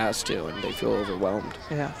no one to pass to, and they feel overwhelmed.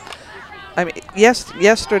 Yeah. I mean,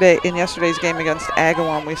 yesterday's game against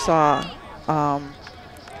Agawam, we saw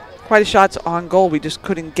quite a shots on goal. We just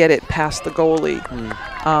couldn't get it past the goalie.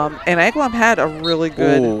 And Agawam had a really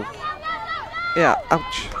good. Ooh. Yeah.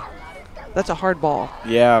 Ouch. That's a hard ball.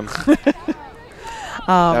 Yeah.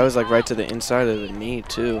 That was like right to the inside of the knee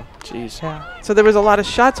too. Jeez. Yeah. So there was a lot of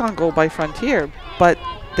shots on goal by Frontier, but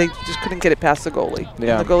they just couldn't get it past the goalie.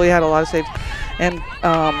 Yeah. And the goalie had a lot of saves. And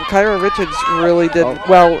Kyra Richards really did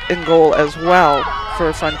well in goal as well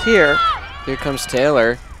for Frontier. Here comes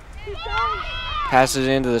Taylor. Passes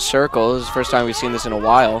it into the circle. This is the first time we've seen this in a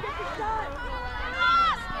while.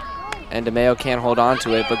 And DeMayo can't hold on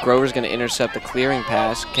to it, but Grover's going to intercept the clearing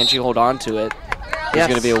pass. Can she hold on to it? There's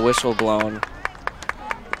going to be a whistle blown.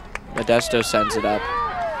 Modesto sends it up.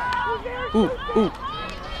 Ooh.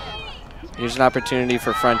 Here's an opportunity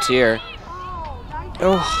for Frontier.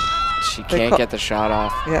 Oh. She can't get the shot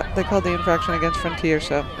off. Yeah, they called the infraction against Frontier,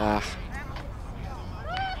 so.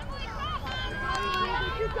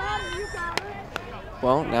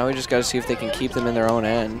 Well, now we just got to see if they can keep them in their own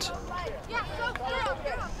end.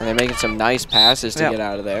 And they're making some nice passes to get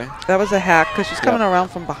out of there. That was a hack because she's coming around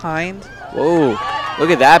from behind. Whoa, look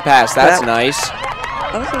at that pass. That's nice.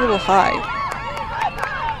 That was a little high.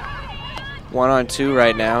 1-on-2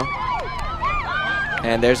 right now.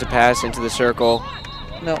 And there's a pass into the circle.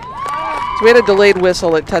 No. So we had a delayed whistle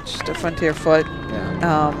that touched a Frontier foot.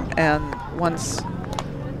 Yeah. And once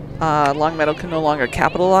Longmeadow can no longer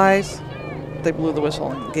capitalize, they blew the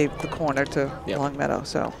whistle and gave the corner to Longmeadow.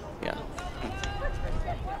 So. Yeah.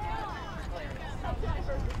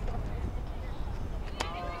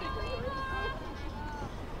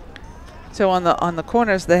 So on the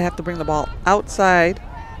corners, they have to bring the ball outside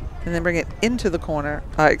and then bring it into the corner.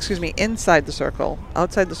 Inside the circle.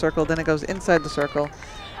 Outside the circle, then it goes inside the circle.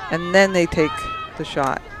 And then they take the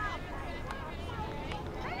shot.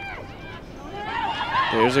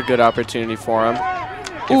 Here's a good opportunity for him.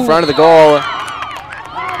 In front of the goal.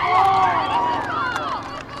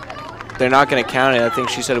 They're not going to count it. I think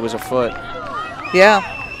she said it was a foot. Yeah.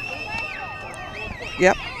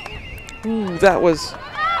 Yep. Ooh, that was...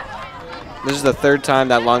 This is the third time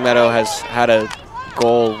that Longmeadow has had a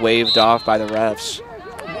goal waved off by the refs.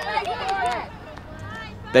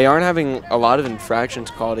 They aren't having a lot of infractions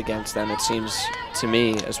called against them, it seems to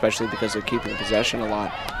me, especially because they're keeping possession a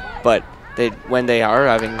lot. But when they are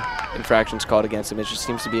having infractions called against them, it just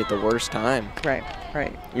seems to be at the worst time. Right,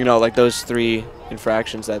 right. You know, like those 3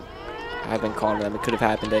 infractions that have been called on them, it could have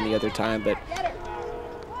happened any other time, but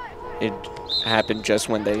it happened just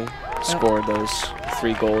when they scored those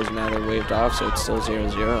 3 goals, and now they're waved off, so it's still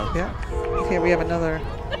 0-0. Yeah. Okay, we have another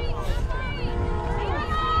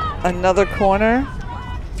corner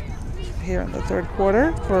here in the third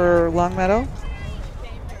quarter for Longmeadow.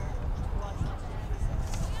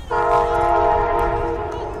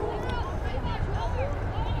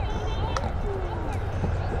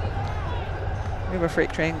 We have a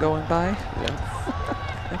freight train going by. Yeah.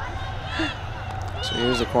 So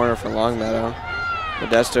here's the corner for Longmeadow.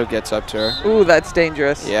 Modesto gets up to her. Ooh, that's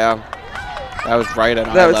dangerous. Yeah. That was right at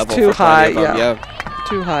eye level. That was too high, yeah.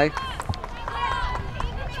 Too high.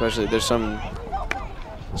 Especially there's some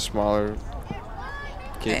smaller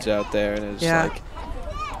kids out there, and it's like...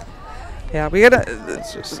 Yeah, we gotta.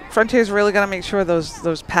 Frontier's really gotta make sure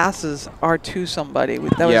those passes are to somebody.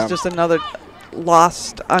 That was just another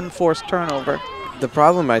lost, unforced turnover. The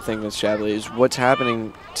problem, I think, with Shapley is what's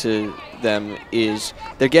happening to them is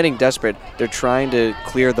they're getting desperate. They're trying to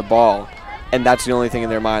clear the ball, and that's the only thing in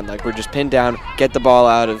their mind. Like, we're just pinned down, get the ball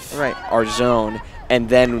out of our zone, and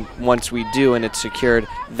then once we do and it's secured,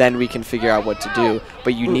 then we can figure out what to do.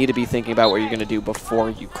 But you need to be thinking about what you're going to do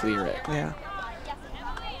before you clear it. Yeah.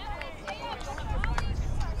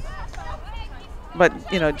 But,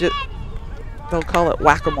 you know, they'll call it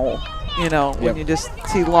whack-a-mole. You know, when you just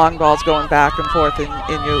see long balls going back and forth,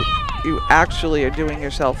 and you actually are doing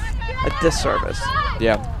yourself a disservice.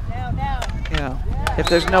 Yeah. You know, if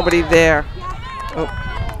there's nobody there,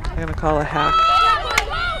 I'm going to call a hack.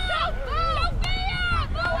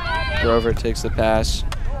 Grover takes the pass.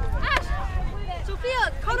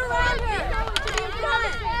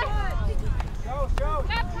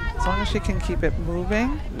 As long as she can keep it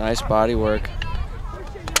moving. Nice body work.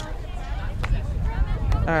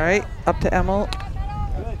 All right, up to Emil.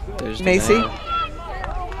 There's Macy.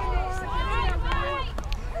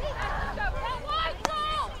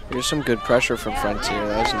 Here's some good pressure from Frontier.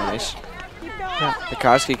 That was nice. Yeah.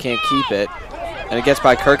 Mikoski can't keep it. And it gets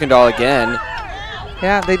by Kirkendall again.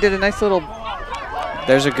 Yeah, they did a nice little...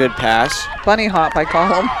 There's a good pass. Bunny hop, I call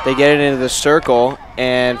them. They get it into the circle,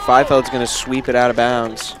 and Feifeld's going to sweep it out of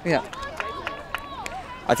bounds. Yeah.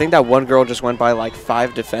 I think that one girl just went by like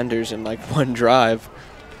 5 defenders in like one drive.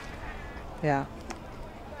 Yeah.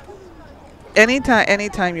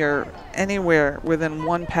 Anytime you're anywhere within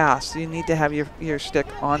one pass, you need to have your stick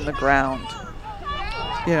on the ground.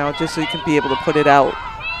 You know, just so you can be able to put it out.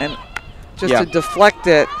 And just to deflect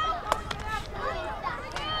it.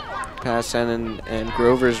 Pass in, and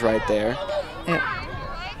Grover's right there. Yeah.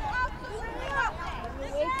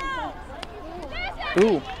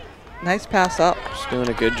 Ooh, nice pass up. Just doing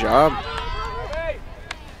a good job.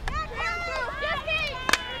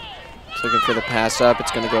 Just looking for the pass up.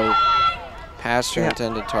 It's going to go past her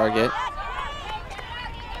intended target.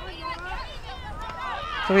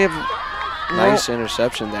 So we have nice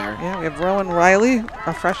interception there. Yeah, we have Rowan Riley,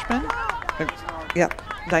 a freshman. Yep,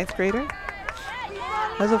 9th grader.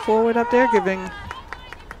 Has a forward up there,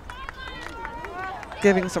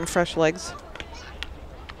 giving some fresh legs.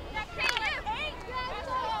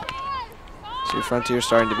 So Frontier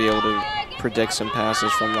starting to be able to predict some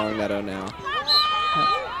passes from Longmeadow now.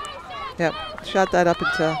 Yep, shot that up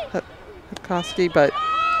into Hutkoski, but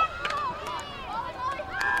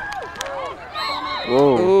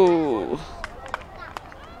whoa. Ooh.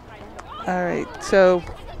 All right, so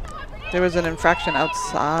there was an infraction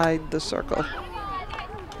outside the circle.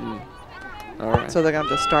 All right. So they're going to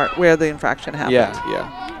have to start where the infraction happened. Yeah.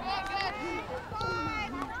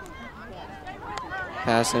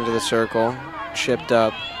 Pass into the circle, chipped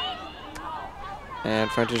up,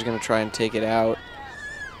 and Frontier's going to try and take it out,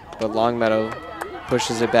 but Longmeadow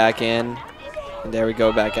pushes it back in, and there we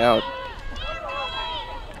go, back out.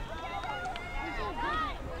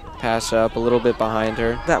 Pass up a little bit behind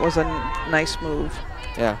her. That was a nice move.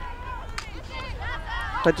 Yeah.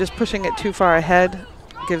 But just pushing it too far ahead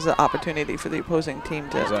gives the opportunity for the opposing team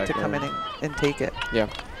to come in and take it. Yeah.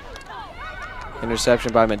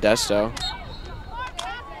 Interception by Modesto.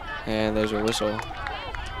 And there's a whistle.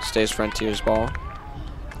 Stays Frontier's ball.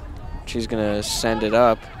 She's going to send it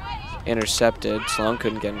up. Intercepted. Sloan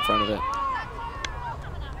couldn't get in front of it.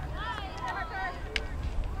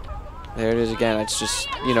 There it is again. It's just,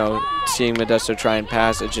 you know, seeing Modesto try and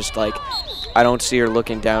pass. It's just like, I don't see her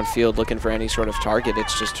looking downfield, looking for any sort of target.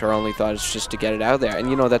 It's just her only thought is just to get it out there. And,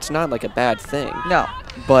 you know, that's not like a bad thing. No.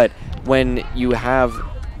 But when you have,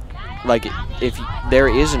 like, if there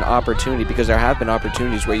is an opportunity, because there have been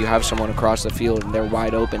opportunities where you have someone across the field and they're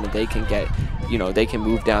wide open and they can get, you know, they can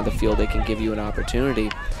move down the field, they can give you an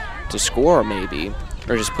opportunity to score maybe,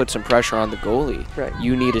 or just put some pressure on the goalie. Right.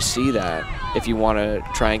 You need to see that if you want to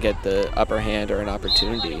try and get the upper hand or an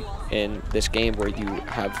opportunity in this game where you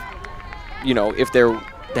have, you know, if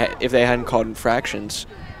they hadn't called infractions,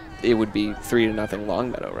 it would be 3-0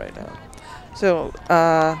 Longmeadow right now. So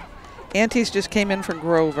Antes just came in for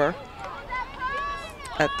Grover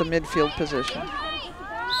at the midfield position.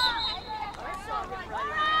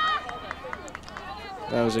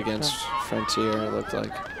 That was against Frontier, it looked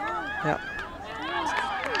like. Yep.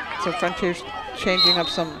 So Frontier's changing up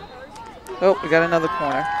some. Oh, we got another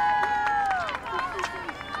corner.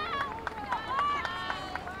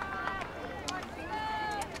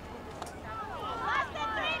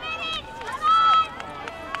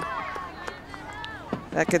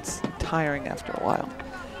 That gets tiring after a while.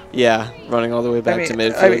 Yeah, running all the way back to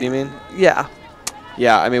midfield, you mean? Yeah.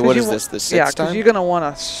 Yeah, I mean, what is this, the sixth time? Yeah, because you're going to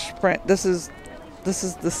want to sprint. This is the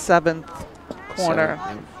 7th corner.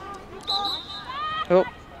 Oh.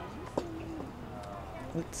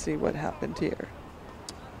 Let's see what happened here.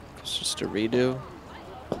 It's just a redo.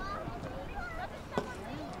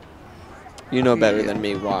 You know better than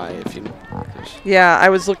me why, if you know. Yeah, I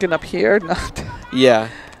was looking up here, not. Yeah.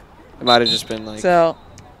 It might have just been like. So,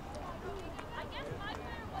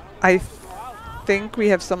 I think we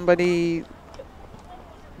have somebody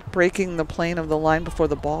breaking the plane of the line before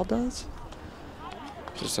the ball does.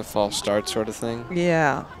 Just a false start sort of thing?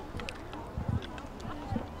 Yeah.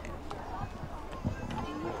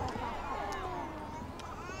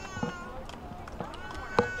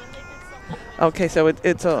 Okay, so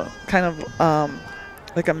it's a kind of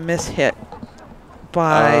like a mishit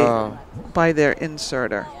by their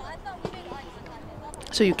inserter.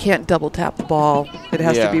 So you can't double tap the ball. It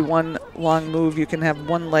has to be one long move. You can have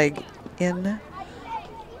one leg in.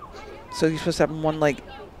 So you're supposed to have one leg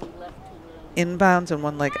inbounds and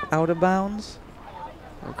one leg out of bounds.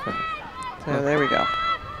 Okay. So there we go.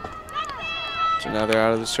 So now they're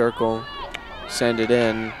out of the circle. Send it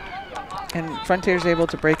in. And Frontier's able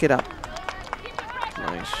to break it up.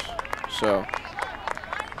 Nice. So.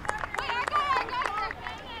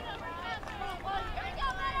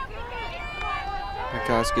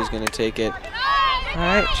 Pekoski's going to take it. All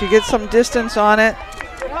right, she gets some distance on it.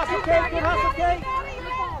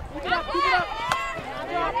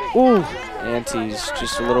 Ooh. Antes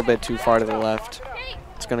just a little bit too far to the left.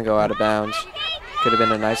 It's going to go out of bounds. Could have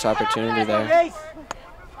been a nice opportunity there.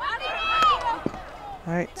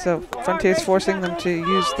 All right, so Frontier's forcing them to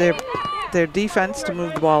use their defense to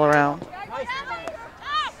move the ball around.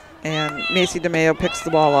 And Macy DeMayo picks the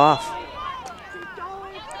ball off.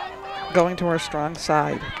 Going to her strong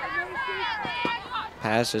side.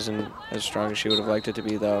 Pass isn't as strong as she would have liked it to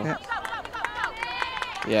be, though.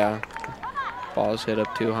 Yeah. Ball's hit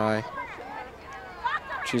up too high.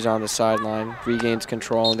 She's on the sideline. Regains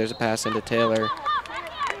control, and there's a pass into Taylor.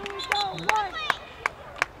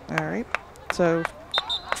 All right. So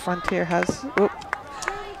Frontier has... Whoop.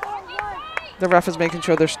 The ref is making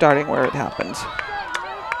sure they're starting where it happens.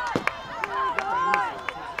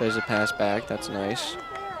 There's a pass back. That's nice.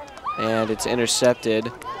 And it's intercepted.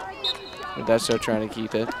 Modesto trying to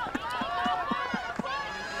keep it.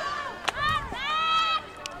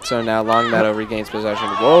 So now Longmeadow regains possession.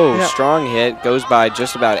 Whoa, strong hit. Goes by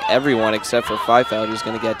just about everyone except for Feifeld, who's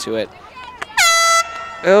going to get to it.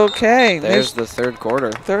 Okay. There's the third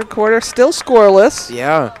quarter. Third quarter, still scoreless.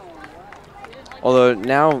 Yeah. Although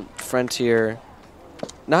now Frontier,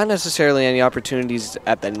 not necessarily any opportunities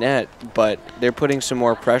at the net, but they're putting some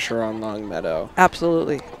more pressure on Longmeadow.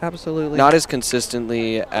 Absolutely, absolutely. Not as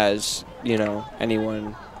consistently as, you know,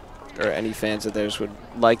 anyone or any fans of theirs would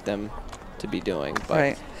like them to be doing,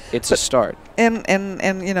 but it's a start. And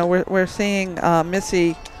you know, we're seeing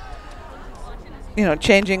Missy, you know,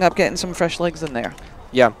 changing up, getting some fresh legs in there.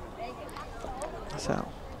 Yeah. So.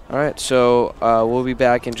 All right, so we'll be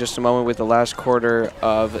back in just a moment with the last quarter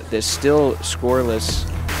of this still scoreless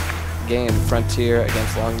game, Frontier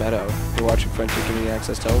against Longmeadow. You're watching Frontier Community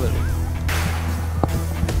Access Television.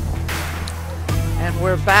 And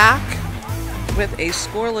we're back with a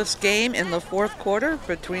scoreless game in the fourth quarter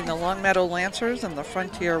between the Longmeadow Lancers and the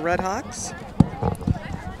Frontier Redhawks.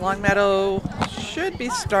 Longmeadow should be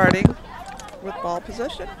starting with ball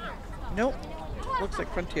possession. Nope. Looks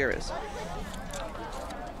like Frontier is.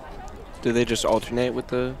 Do they just alternate with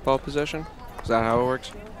the ball possession? Is that how it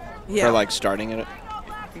works? Yeah. Or like starting it?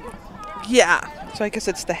 Yeah. So I guess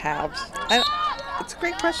it's the halves. It's a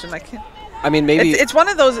great question. I can't. I mean, maybe It's one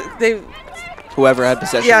of those. whoever had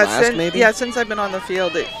possession last, maybe? Yeah, since I've been on the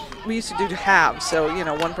field, we used to do halves. So,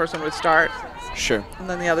 one person would start. Sure. And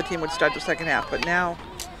then the other team would start the second half. But now,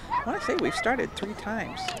 I want to say we've started 3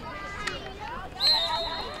 times.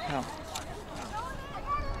 Oh.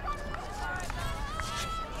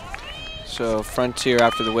 So Frontier,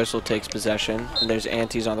 after the whistle, takes possession. And there's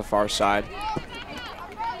Antes on the far side.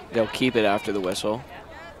 They'll keep it after the whistle.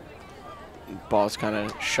 Ball's kind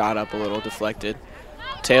of shot up a little, deflected.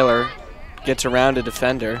 Taylor gets around a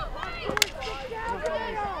defender.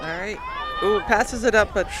 All right. Ooh, passes it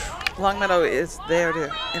up, but Longmeadow is there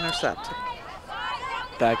to intercept.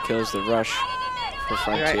 That kills the rush for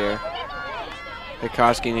Frontier.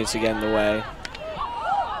 Hikoski needs to get in the way.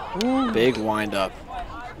 Ooh. Big wind-up.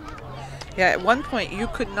 Yeah, at one point you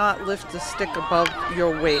could not lift the stick above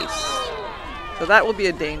your waist. So that will be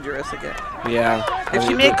a dangerous again. Yeah. If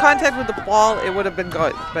she made contact with the ball, it would have been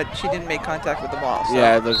good, but she didn't make contact with the ball. So.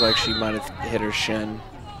 Yeah, it looked like she might have hit her shin.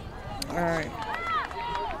 All right.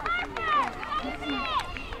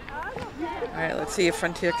 All right, let's see if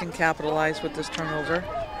Frontier can capitalize with this turnover.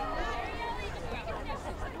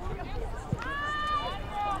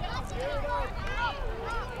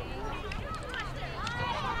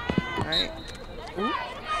 All right. Ooh.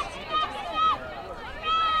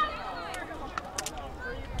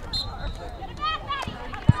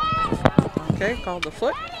 Okay, called the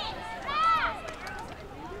foot.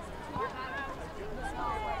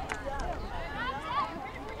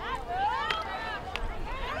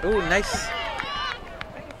 Ooh, nice.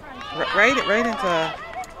 Right into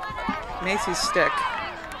Macy's stick.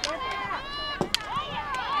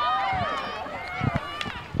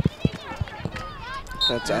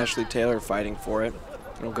 That's Ashley Taylor fighting for it.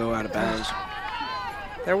 It'll go out of bounds.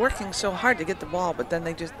 They're working so hard to get the ball, but then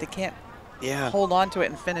they can't hold on to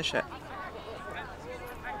it and finish it.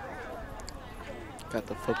 Got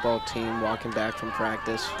the football team walking back from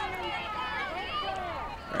practice.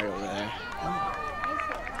 Right over there.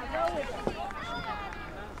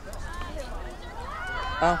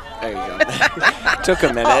 Oh. There you go. Took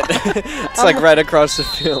a minute. It's like right across the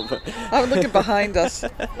field. But I'm looking behind us.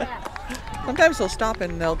 Sometimes they'll stop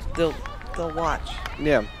and they'll watch.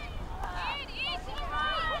 Yeah.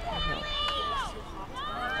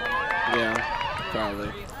 Yeah,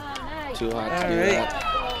 probably. Too hot to do that.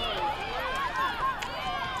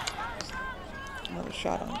 Another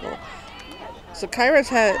shot on goal. So Kyra's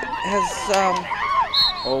has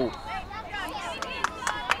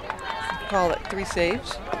call it 3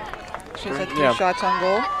 saves. She's had 3 shots on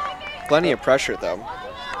goal. Plenty of pressure though.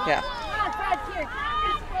 Yeah.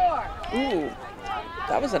 Ooh,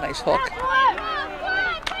 that was a nice hook.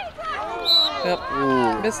 Yep.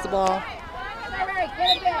 Ooh. Missed the ball.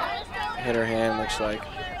 Hit her hand, looks like.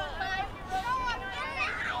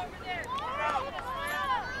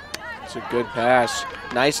 It's a good pass.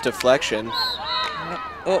 Nice deflection.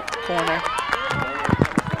 Oh, corner.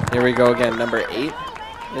 Here we go again. Number 8,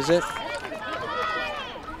 is it?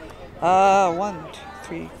 1, 2,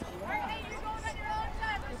 3.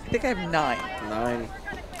 I think I have 9. 9.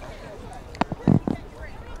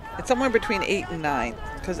 It's somewhere between 8 and 9.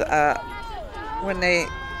 Because when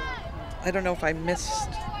I don't know if I missed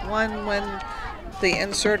one when the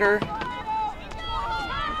inserter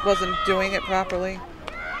wasn't doing it properly.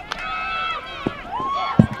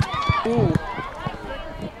 Ooh.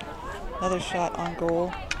 Another shot on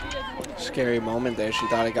goal. Scary moment there. She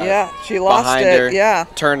thought it got she lost behind it. her. Yeah.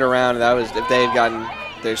 Turned around. That was, if they had gotten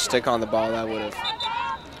their stick on the ball, that would have.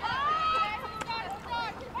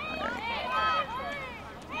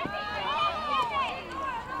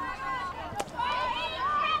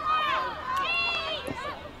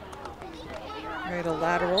 Right, a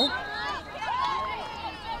lateral.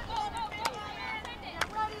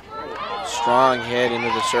 Strong hit into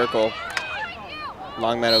the circle.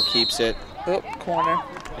 Longmeadow keeps it. Oh, corner.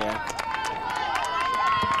 Yeah.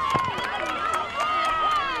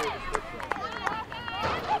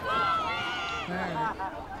 Right.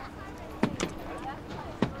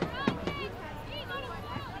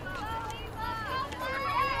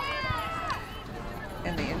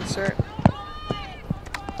 And the insert.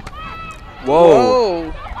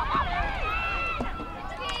 Whoa.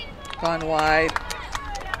 Gone wide.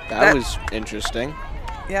 That was interesting.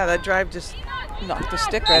 Yeah, that drive just knocked the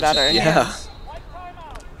stick right out of her hands.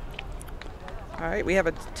 All right, we have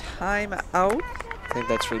a timeout. I think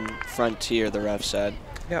that's from Frontier, the ref said.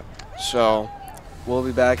 Yep. So we'll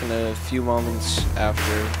be back in a few moments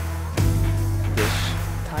after this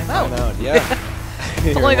timeout. Yeah.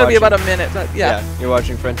 It's only going to be about a minute, but yeah. You're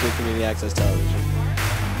watching Frontier Community Access Television.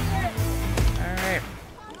 All right.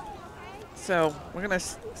 So we're going to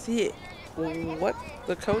see what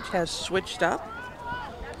the coach has switched up.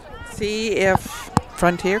 See if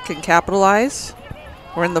Frontier can capitalize.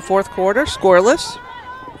 We're in the fourth quarter, scoreless.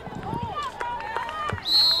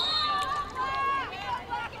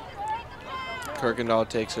 Kirkendall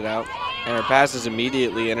takes it out, and her pass is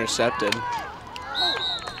immediately intercepted.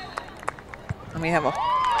 And we have a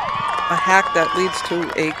hack that leads to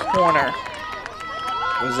a corner.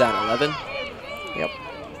 What is that, 11? Yep.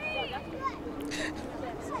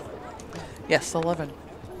 Yes, 11.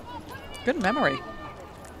 Good memory.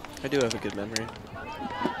 I do have a good memory.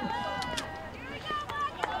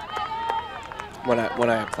 When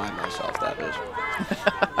I apply myself, that is.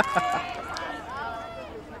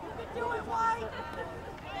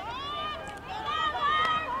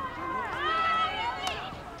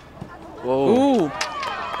 Whoa. Ooh.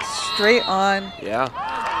 Straight on. Yeah.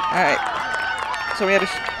 All right. So we had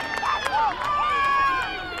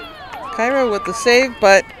Cairo with the save,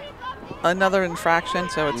 but another infraction,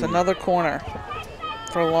 so it's another corner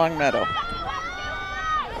for Longmeadow.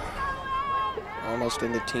 Almost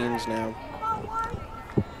in the teens now.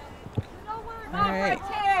 All right.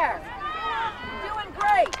 Doing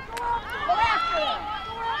great. Go after them.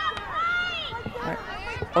 All right.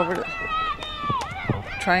 Over to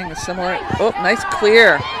trying a similar. Oh, nice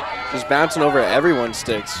clear. Just bouncing over everyone's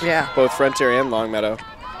sticks. Yeah. Both Frontier and Longmeadow.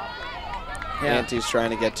 Yeah. Auntie's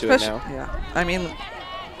trying to get to it now. Yeah. I mean,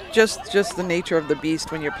 just the nature of the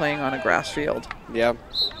beast when you're playing on a grass field. Yeah.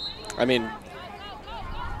 I mean,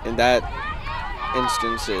 in that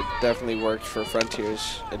instance, it definitely worked for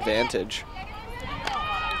Frontier's advantage.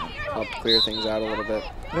 Helped clear things out a little bit.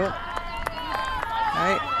 Yep. All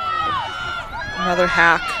right. Another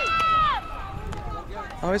hack.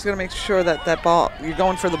 Always got to make sure that that ball, you're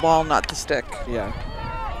going for the ball, not the stick. Yeah.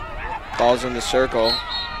 Ball's in the circle.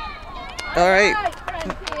 All right.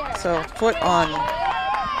 So foot on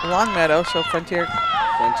Longmeadow, so Frontier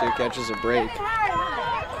catches a break.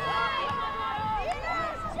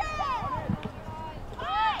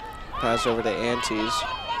 Pass over to Auntie's.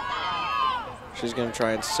 She's going to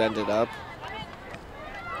try and send it up,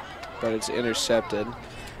 but it's intercepted.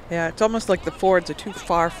 Yeah, it's almost like the forwards are too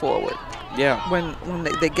far forward. Yeah. When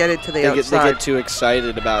they get it to the outside. They get too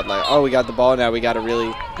excited about, like, oh, we got the ball now. We got to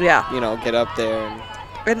really, yeah, you know, get up there.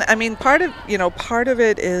 And I mean, part of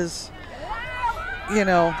it is, you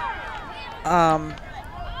know,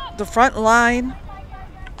 the front line.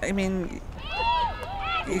 I mean,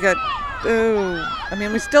 you got. I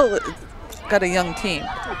mean, we still got a young team.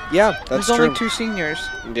 Yeah, that's true. There's only 2 seniors.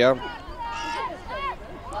 Yeah.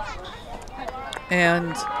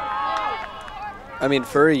 And I mean,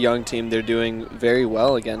 for a young team, they're doing very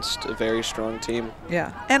well against a very strong team.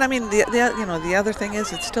 Yeah, and I mean, the other thing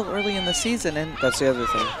is it's still early in the season, and that's the other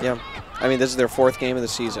thing. Yeah, I mean, this is their 4th game of the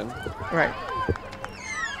season. Right.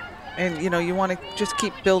 And you want to just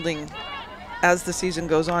keep building as the season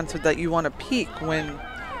goes on, so that you want to peak when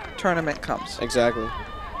tournament comes. Exactly.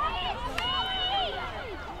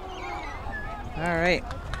 All right.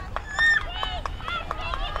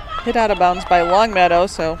 Hit out of bounds by Longmeadow,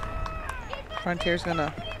 so Frontier's going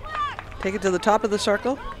to take it to the top of the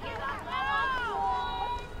circle.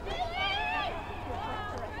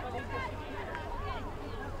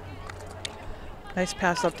 Nice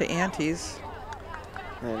pass up to Auntie's.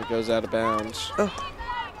 And it goes out of bounds. Oh.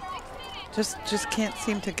 Just can't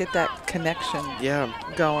seem to get that connection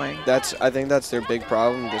going. I think that's their big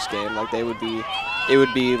problem this game. Like it would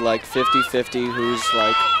be like 50-50 who's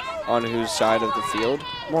like on whose side of the field,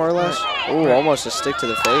 more or less. Right. Oh, right. Almost a stick to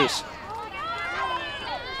the face.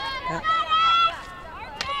 Yeah.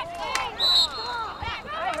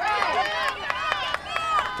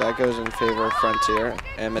 That goes in favor of Frontier,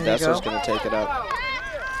 and Modesto's going to take it up.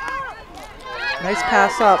 Nice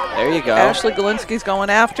pass up. There you go. Ashley Galinsky's going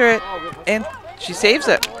after it, and she saves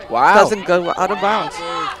it. Wow. Doesn't go out of bounds.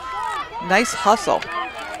 Nice hustle.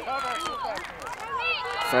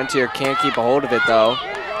 Frontier can't keep a hold of it, though.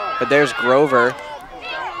 But there's Grover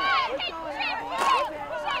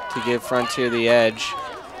to give Frontier the edge.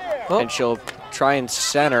 Oh. And she'll try and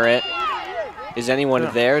center it. Is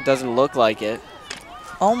anyone there? It doesn't look like it.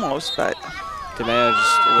 Almost, but DeMeo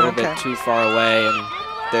just a little bit too far away, and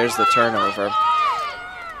there's the turnover.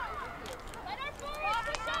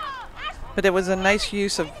 But it was a nice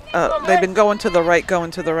use of, they've been going to the right.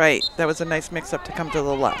 That was a nice mix-up to come to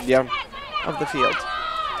the left of the field,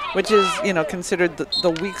 which is, you know, considered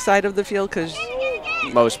the weak side of the field because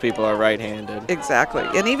most people are right-handed. Exactly.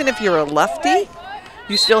 And even if you're a lefty,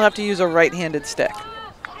 you still have to use a right-handed stick.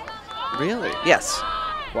 Really? Yes.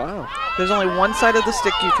 Wow. There's only one side of the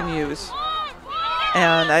stick you can use.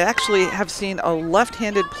 And I actually have seen a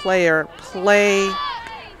left-handed player play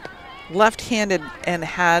left-handed and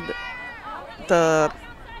had the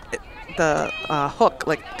hook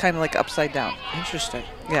kind of like upside down. Interesting.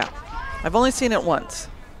 Yeah. I've only seen it once.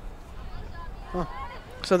 Huh.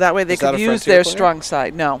 So that way they could use their strong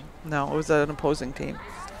side. No, it was an opposing team.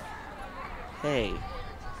 Hey.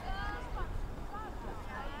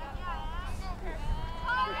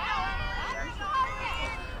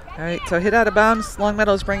 All right, so hit out of bounds.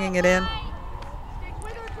 Longmeadow's bringing it in.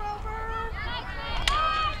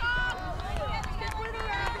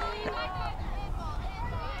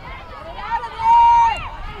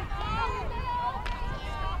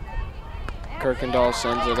 Kirkendall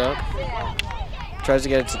sends it up. Tries to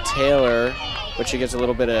get it to Taylor, but she gets a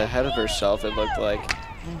little bit ahead of herself, it looked like.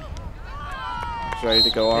 She's ready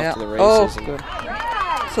to go off to the races. Oh, good.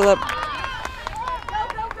 So that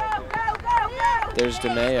there's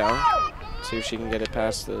DeMeo. See if she can get it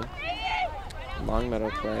past the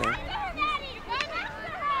Longmeadow player.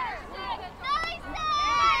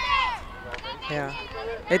 Yeah.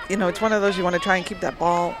 It's one of those you want to try and keep that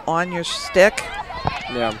ball on your stick.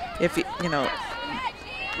 Yeah. If you know,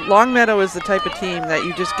 Longmeadow is the type of team that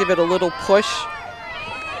you just give it a little push,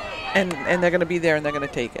 and they're going to be there and they're going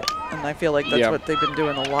to take it. And I feel like that's what they've been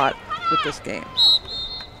doing a lot with this game.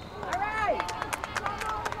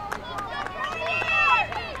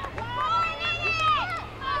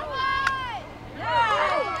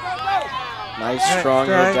 Nice, strong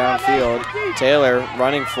hit downfield. Taylor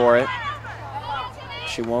running for it.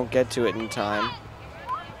 She won't get to it in time.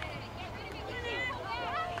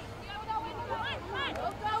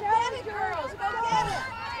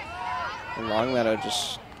 And Longmeadow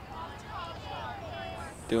just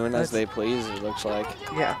doing as they please, it looks like.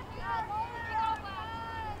 Yeah.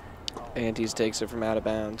 Antes takes it from out of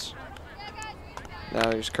bounds.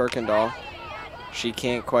 Now there's Kirkendall. She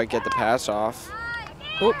can't quite get the pass off.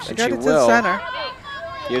 Oops, she got it to the center.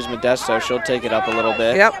 Here's Modesto. She'll take it up a little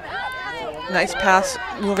bit. Yep. Nice pass,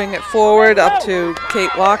 moving it forward up to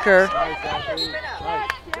Kate Walker.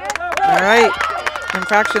 All right.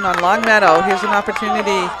 Infraction on Longmeadow. Here's an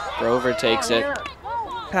opportunity. Grover takes it.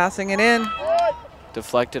 Passing it in.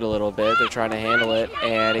 Deflected a little bit. They're trying to handle it,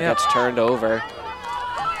 and it gets turned over.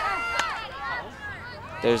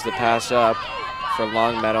 There's the pass up for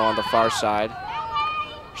Longmeadow on the far side.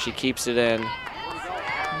 She keeps it in,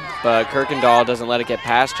 but Kirkendall doesn't let it get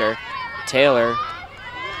past her. Taylor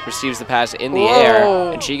receives the pass in the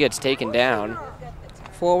air, and she gets taken down.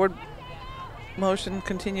 Forward motion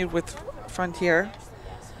continued with Frontier.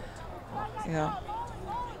 Yeah.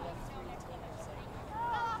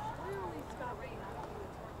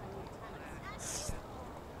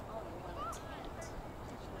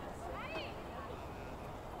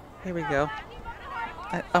 Here we go.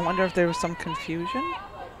 I wonder if there was some confusion.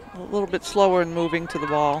 A little bit slower in moving to the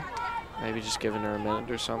ball. Maybe just giving her a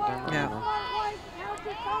minute or something. I don't know.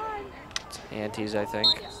 It's Antes, I think.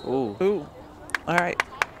 Ooh. Ooh. All right.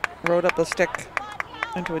 Rode up a stick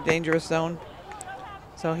into a dangerous zone.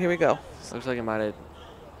 So here we go. Looks like it might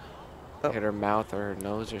have hit her mouth or her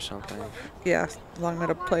nose or something. Yeah,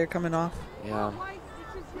 Longmeadow player coming off. Yeah.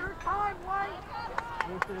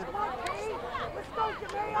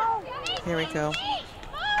 Here we go.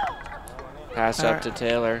 Pass up to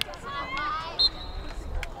Taylor.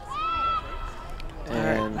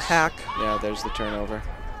 And hack. Yeah, there's the turnover.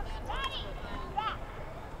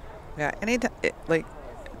 Yeah,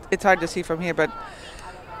 it's hard to see from here, but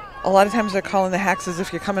a lot of times they're calling the hacks as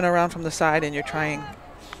if you're coming around from the side and you're trying,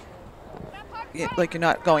 like you're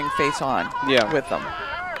not going face on with them.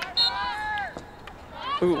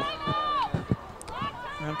 Ooh.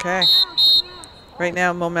 Okay. Right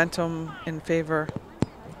now, momentum in favor.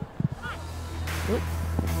 Oop.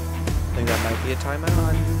 I think that might be a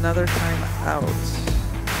timeout. Another timeout.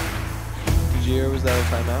 Did you hear, was that a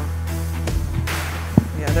timeout?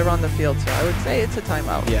 Yeah, they're on the field, so I would say it's a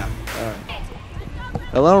timeout. Yeah. All right.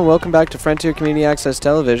 Hello and welcome back to Frontier Community Access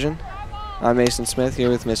Television. I'm Mason Smith here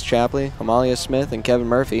with Miss Chapley, Amalia Smith, and Kevin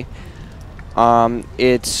Murphy.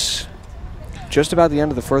 It's just about the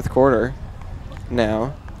end of the fourth quarter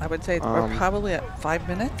now. I would say we're probably at 5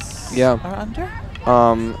 minutes or under.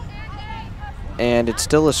 and it's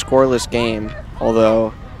still a scoreless game,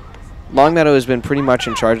 although Longmeadow has been pretty much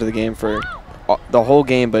in charge of the game for the whole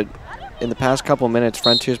game, but in the past couple minutes,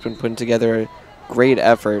 Frontier's been putting together a great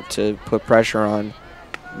effort to put pressure on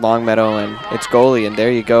Longmeadow and its goalie, and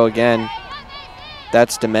there you go again.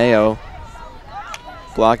 That's DeMeo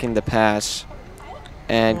blocking the pass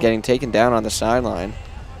and getting taken down on the sideline.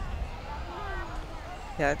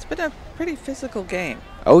 Yeah, it's been a pretty physical game.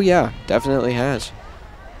 Oh yeah, definitely has.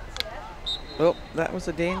 Oh, that was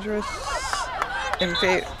a dangerous in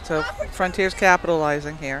favor. So Frontier's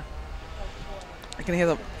capitalizing here. I can hear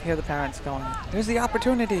the parents going, "Here's the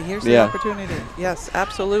opportunity. Here's the opportunity." Yes,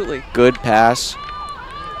 absolutely. Good pass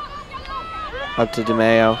up to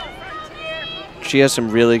DeMeo. She has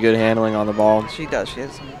some really good handling on the ball. She does. She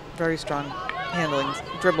has some very strong handling,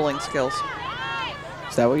 dribbling skills.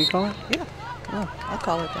 Is that what you call it? Yeah. Oh, I'll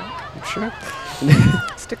call it that. I'm sure.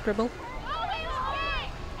 Stick dribble.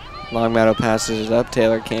 Longmeadow passes it up.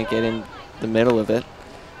 Taylor can't get in the middle of it,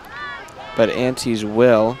 but Antes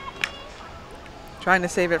will. Trying to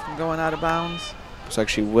save it from going out of bounds. Looks like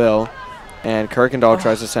she will. And Kirkendall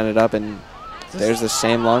tries to send it up, and there's the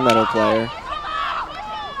same Longmeadow player.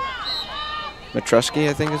 Matrusky,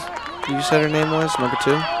 I think is you said her name was, number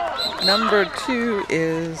 2? Number 2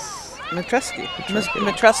 is Matreska.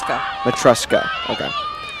 Matreska. Okay.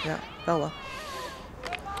 Yeah, Bella.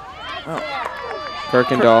 Oh.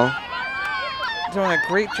 Kirkendall. Doing a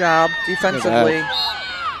great job defensively.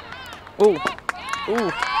 Ooh.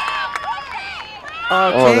 Ooh.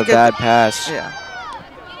 Oh, the bad pass. Yeah.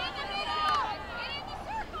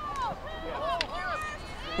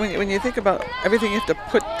 When you think about everything you have to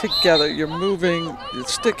put together, you're moving, your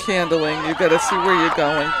stick handling, you've got to see where you're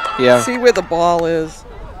going. Yeah. See where the ball is.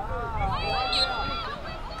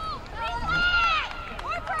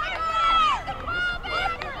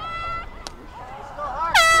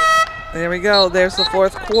 There we go. There's the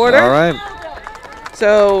 4th quarter. All right.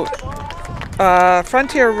 So,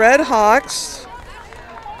 Frontier Redhawks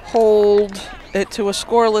hold it to a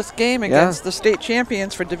scoreless game against the state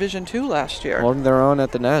champions for Division II last year. Holding their own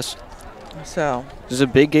at the nest. So this is a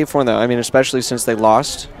big game for them. I mean, especially since they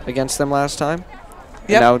lost against them last time.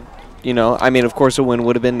 Yeah. Now, you know, I mean, of course a win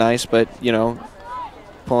would have been nice, but, you know,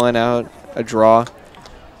 pulling out a draw,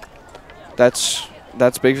 that's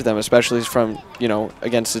big for them, especially from, you know,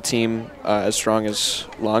 against a team as strong as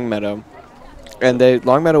Longmeadow. And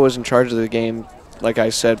Longmeadow was in charge of the game, like I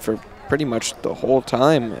said, for pretty much the whole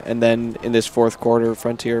time, and then in this 4th quarter,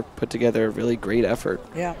 Frontier put together a really great effort.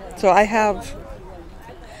 Yeah. So I have,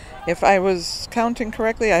 if I was counting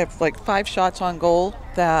correctly, I have like 5 shots on goal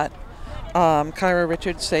that Kyra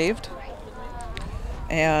Richards saved,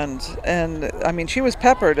 and I mean she was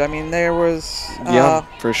peppered. I mean there was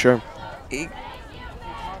for sure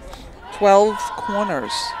 12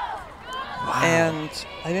 corners. Wow. And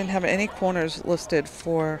I didn't have any corners listed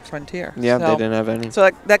for Frontier. Yeah, they didn't have any. So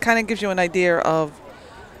that kind of gives you an idea of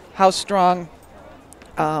how strong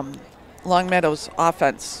Longmeadow's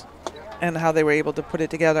offense and how they were able to put it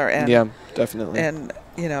together. And yeah, definitely. And,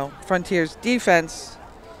 you know, Frontier's defense,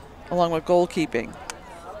 along with goalkeeping,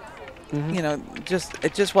 you know,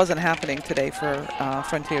 it just wasn't happening today for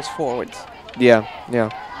Frontier's forwards. Yeah, yeah.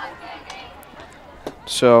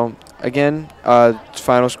 So, again,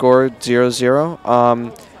 final score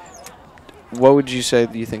 0-0. What would you say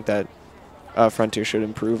you think that Frontier should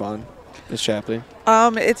improve on, Ms. Shapley?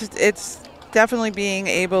 It's definitely being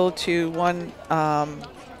able to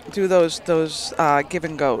do those give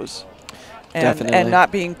and goes, and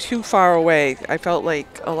not being too far away. I felt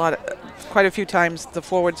like quite a few times the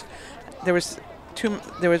forwards, there was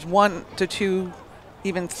 1 to 2,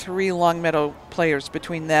 even 3 Longmeadow players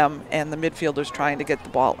between them and the midfielders trying to get the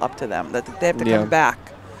ball up to them. That they have to come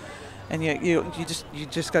back, and you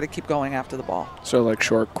just got to keep going after the ball. So like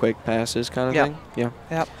short, quick passes kind of thing. Yeah.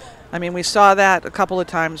 Yep. I mean, we saw that a couple of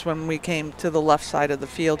times when we came to the left side of the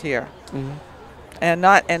field here, and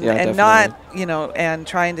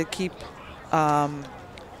trying to keep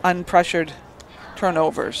unpressured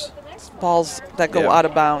turnovers, balls that go out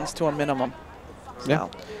of bounds to a minimum. So. Yeah.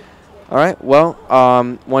 All right. Well,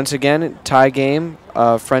 once again, tie game,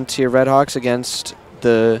 Frontier Redhawks against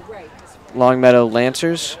the Longmeadow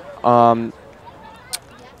Lancers.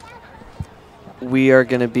 We are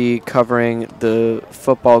going to be covering the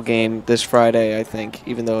football game this Friday, I think.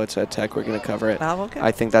 Even though it's at Tech, we're going to cover it. Oh, okay.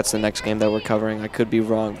 I think that's the next game that we're covering. I could be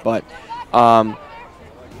wrong, but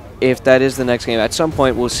if that is the next game, at some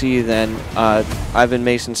point we'll see you then. I've been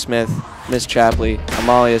Mason Smith, Miss Chapley,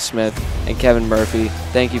 Amalia Smith, and Kevin Murphy.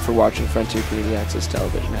 Thank you for watching Frontier Community Access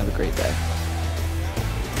Television. Have a great day.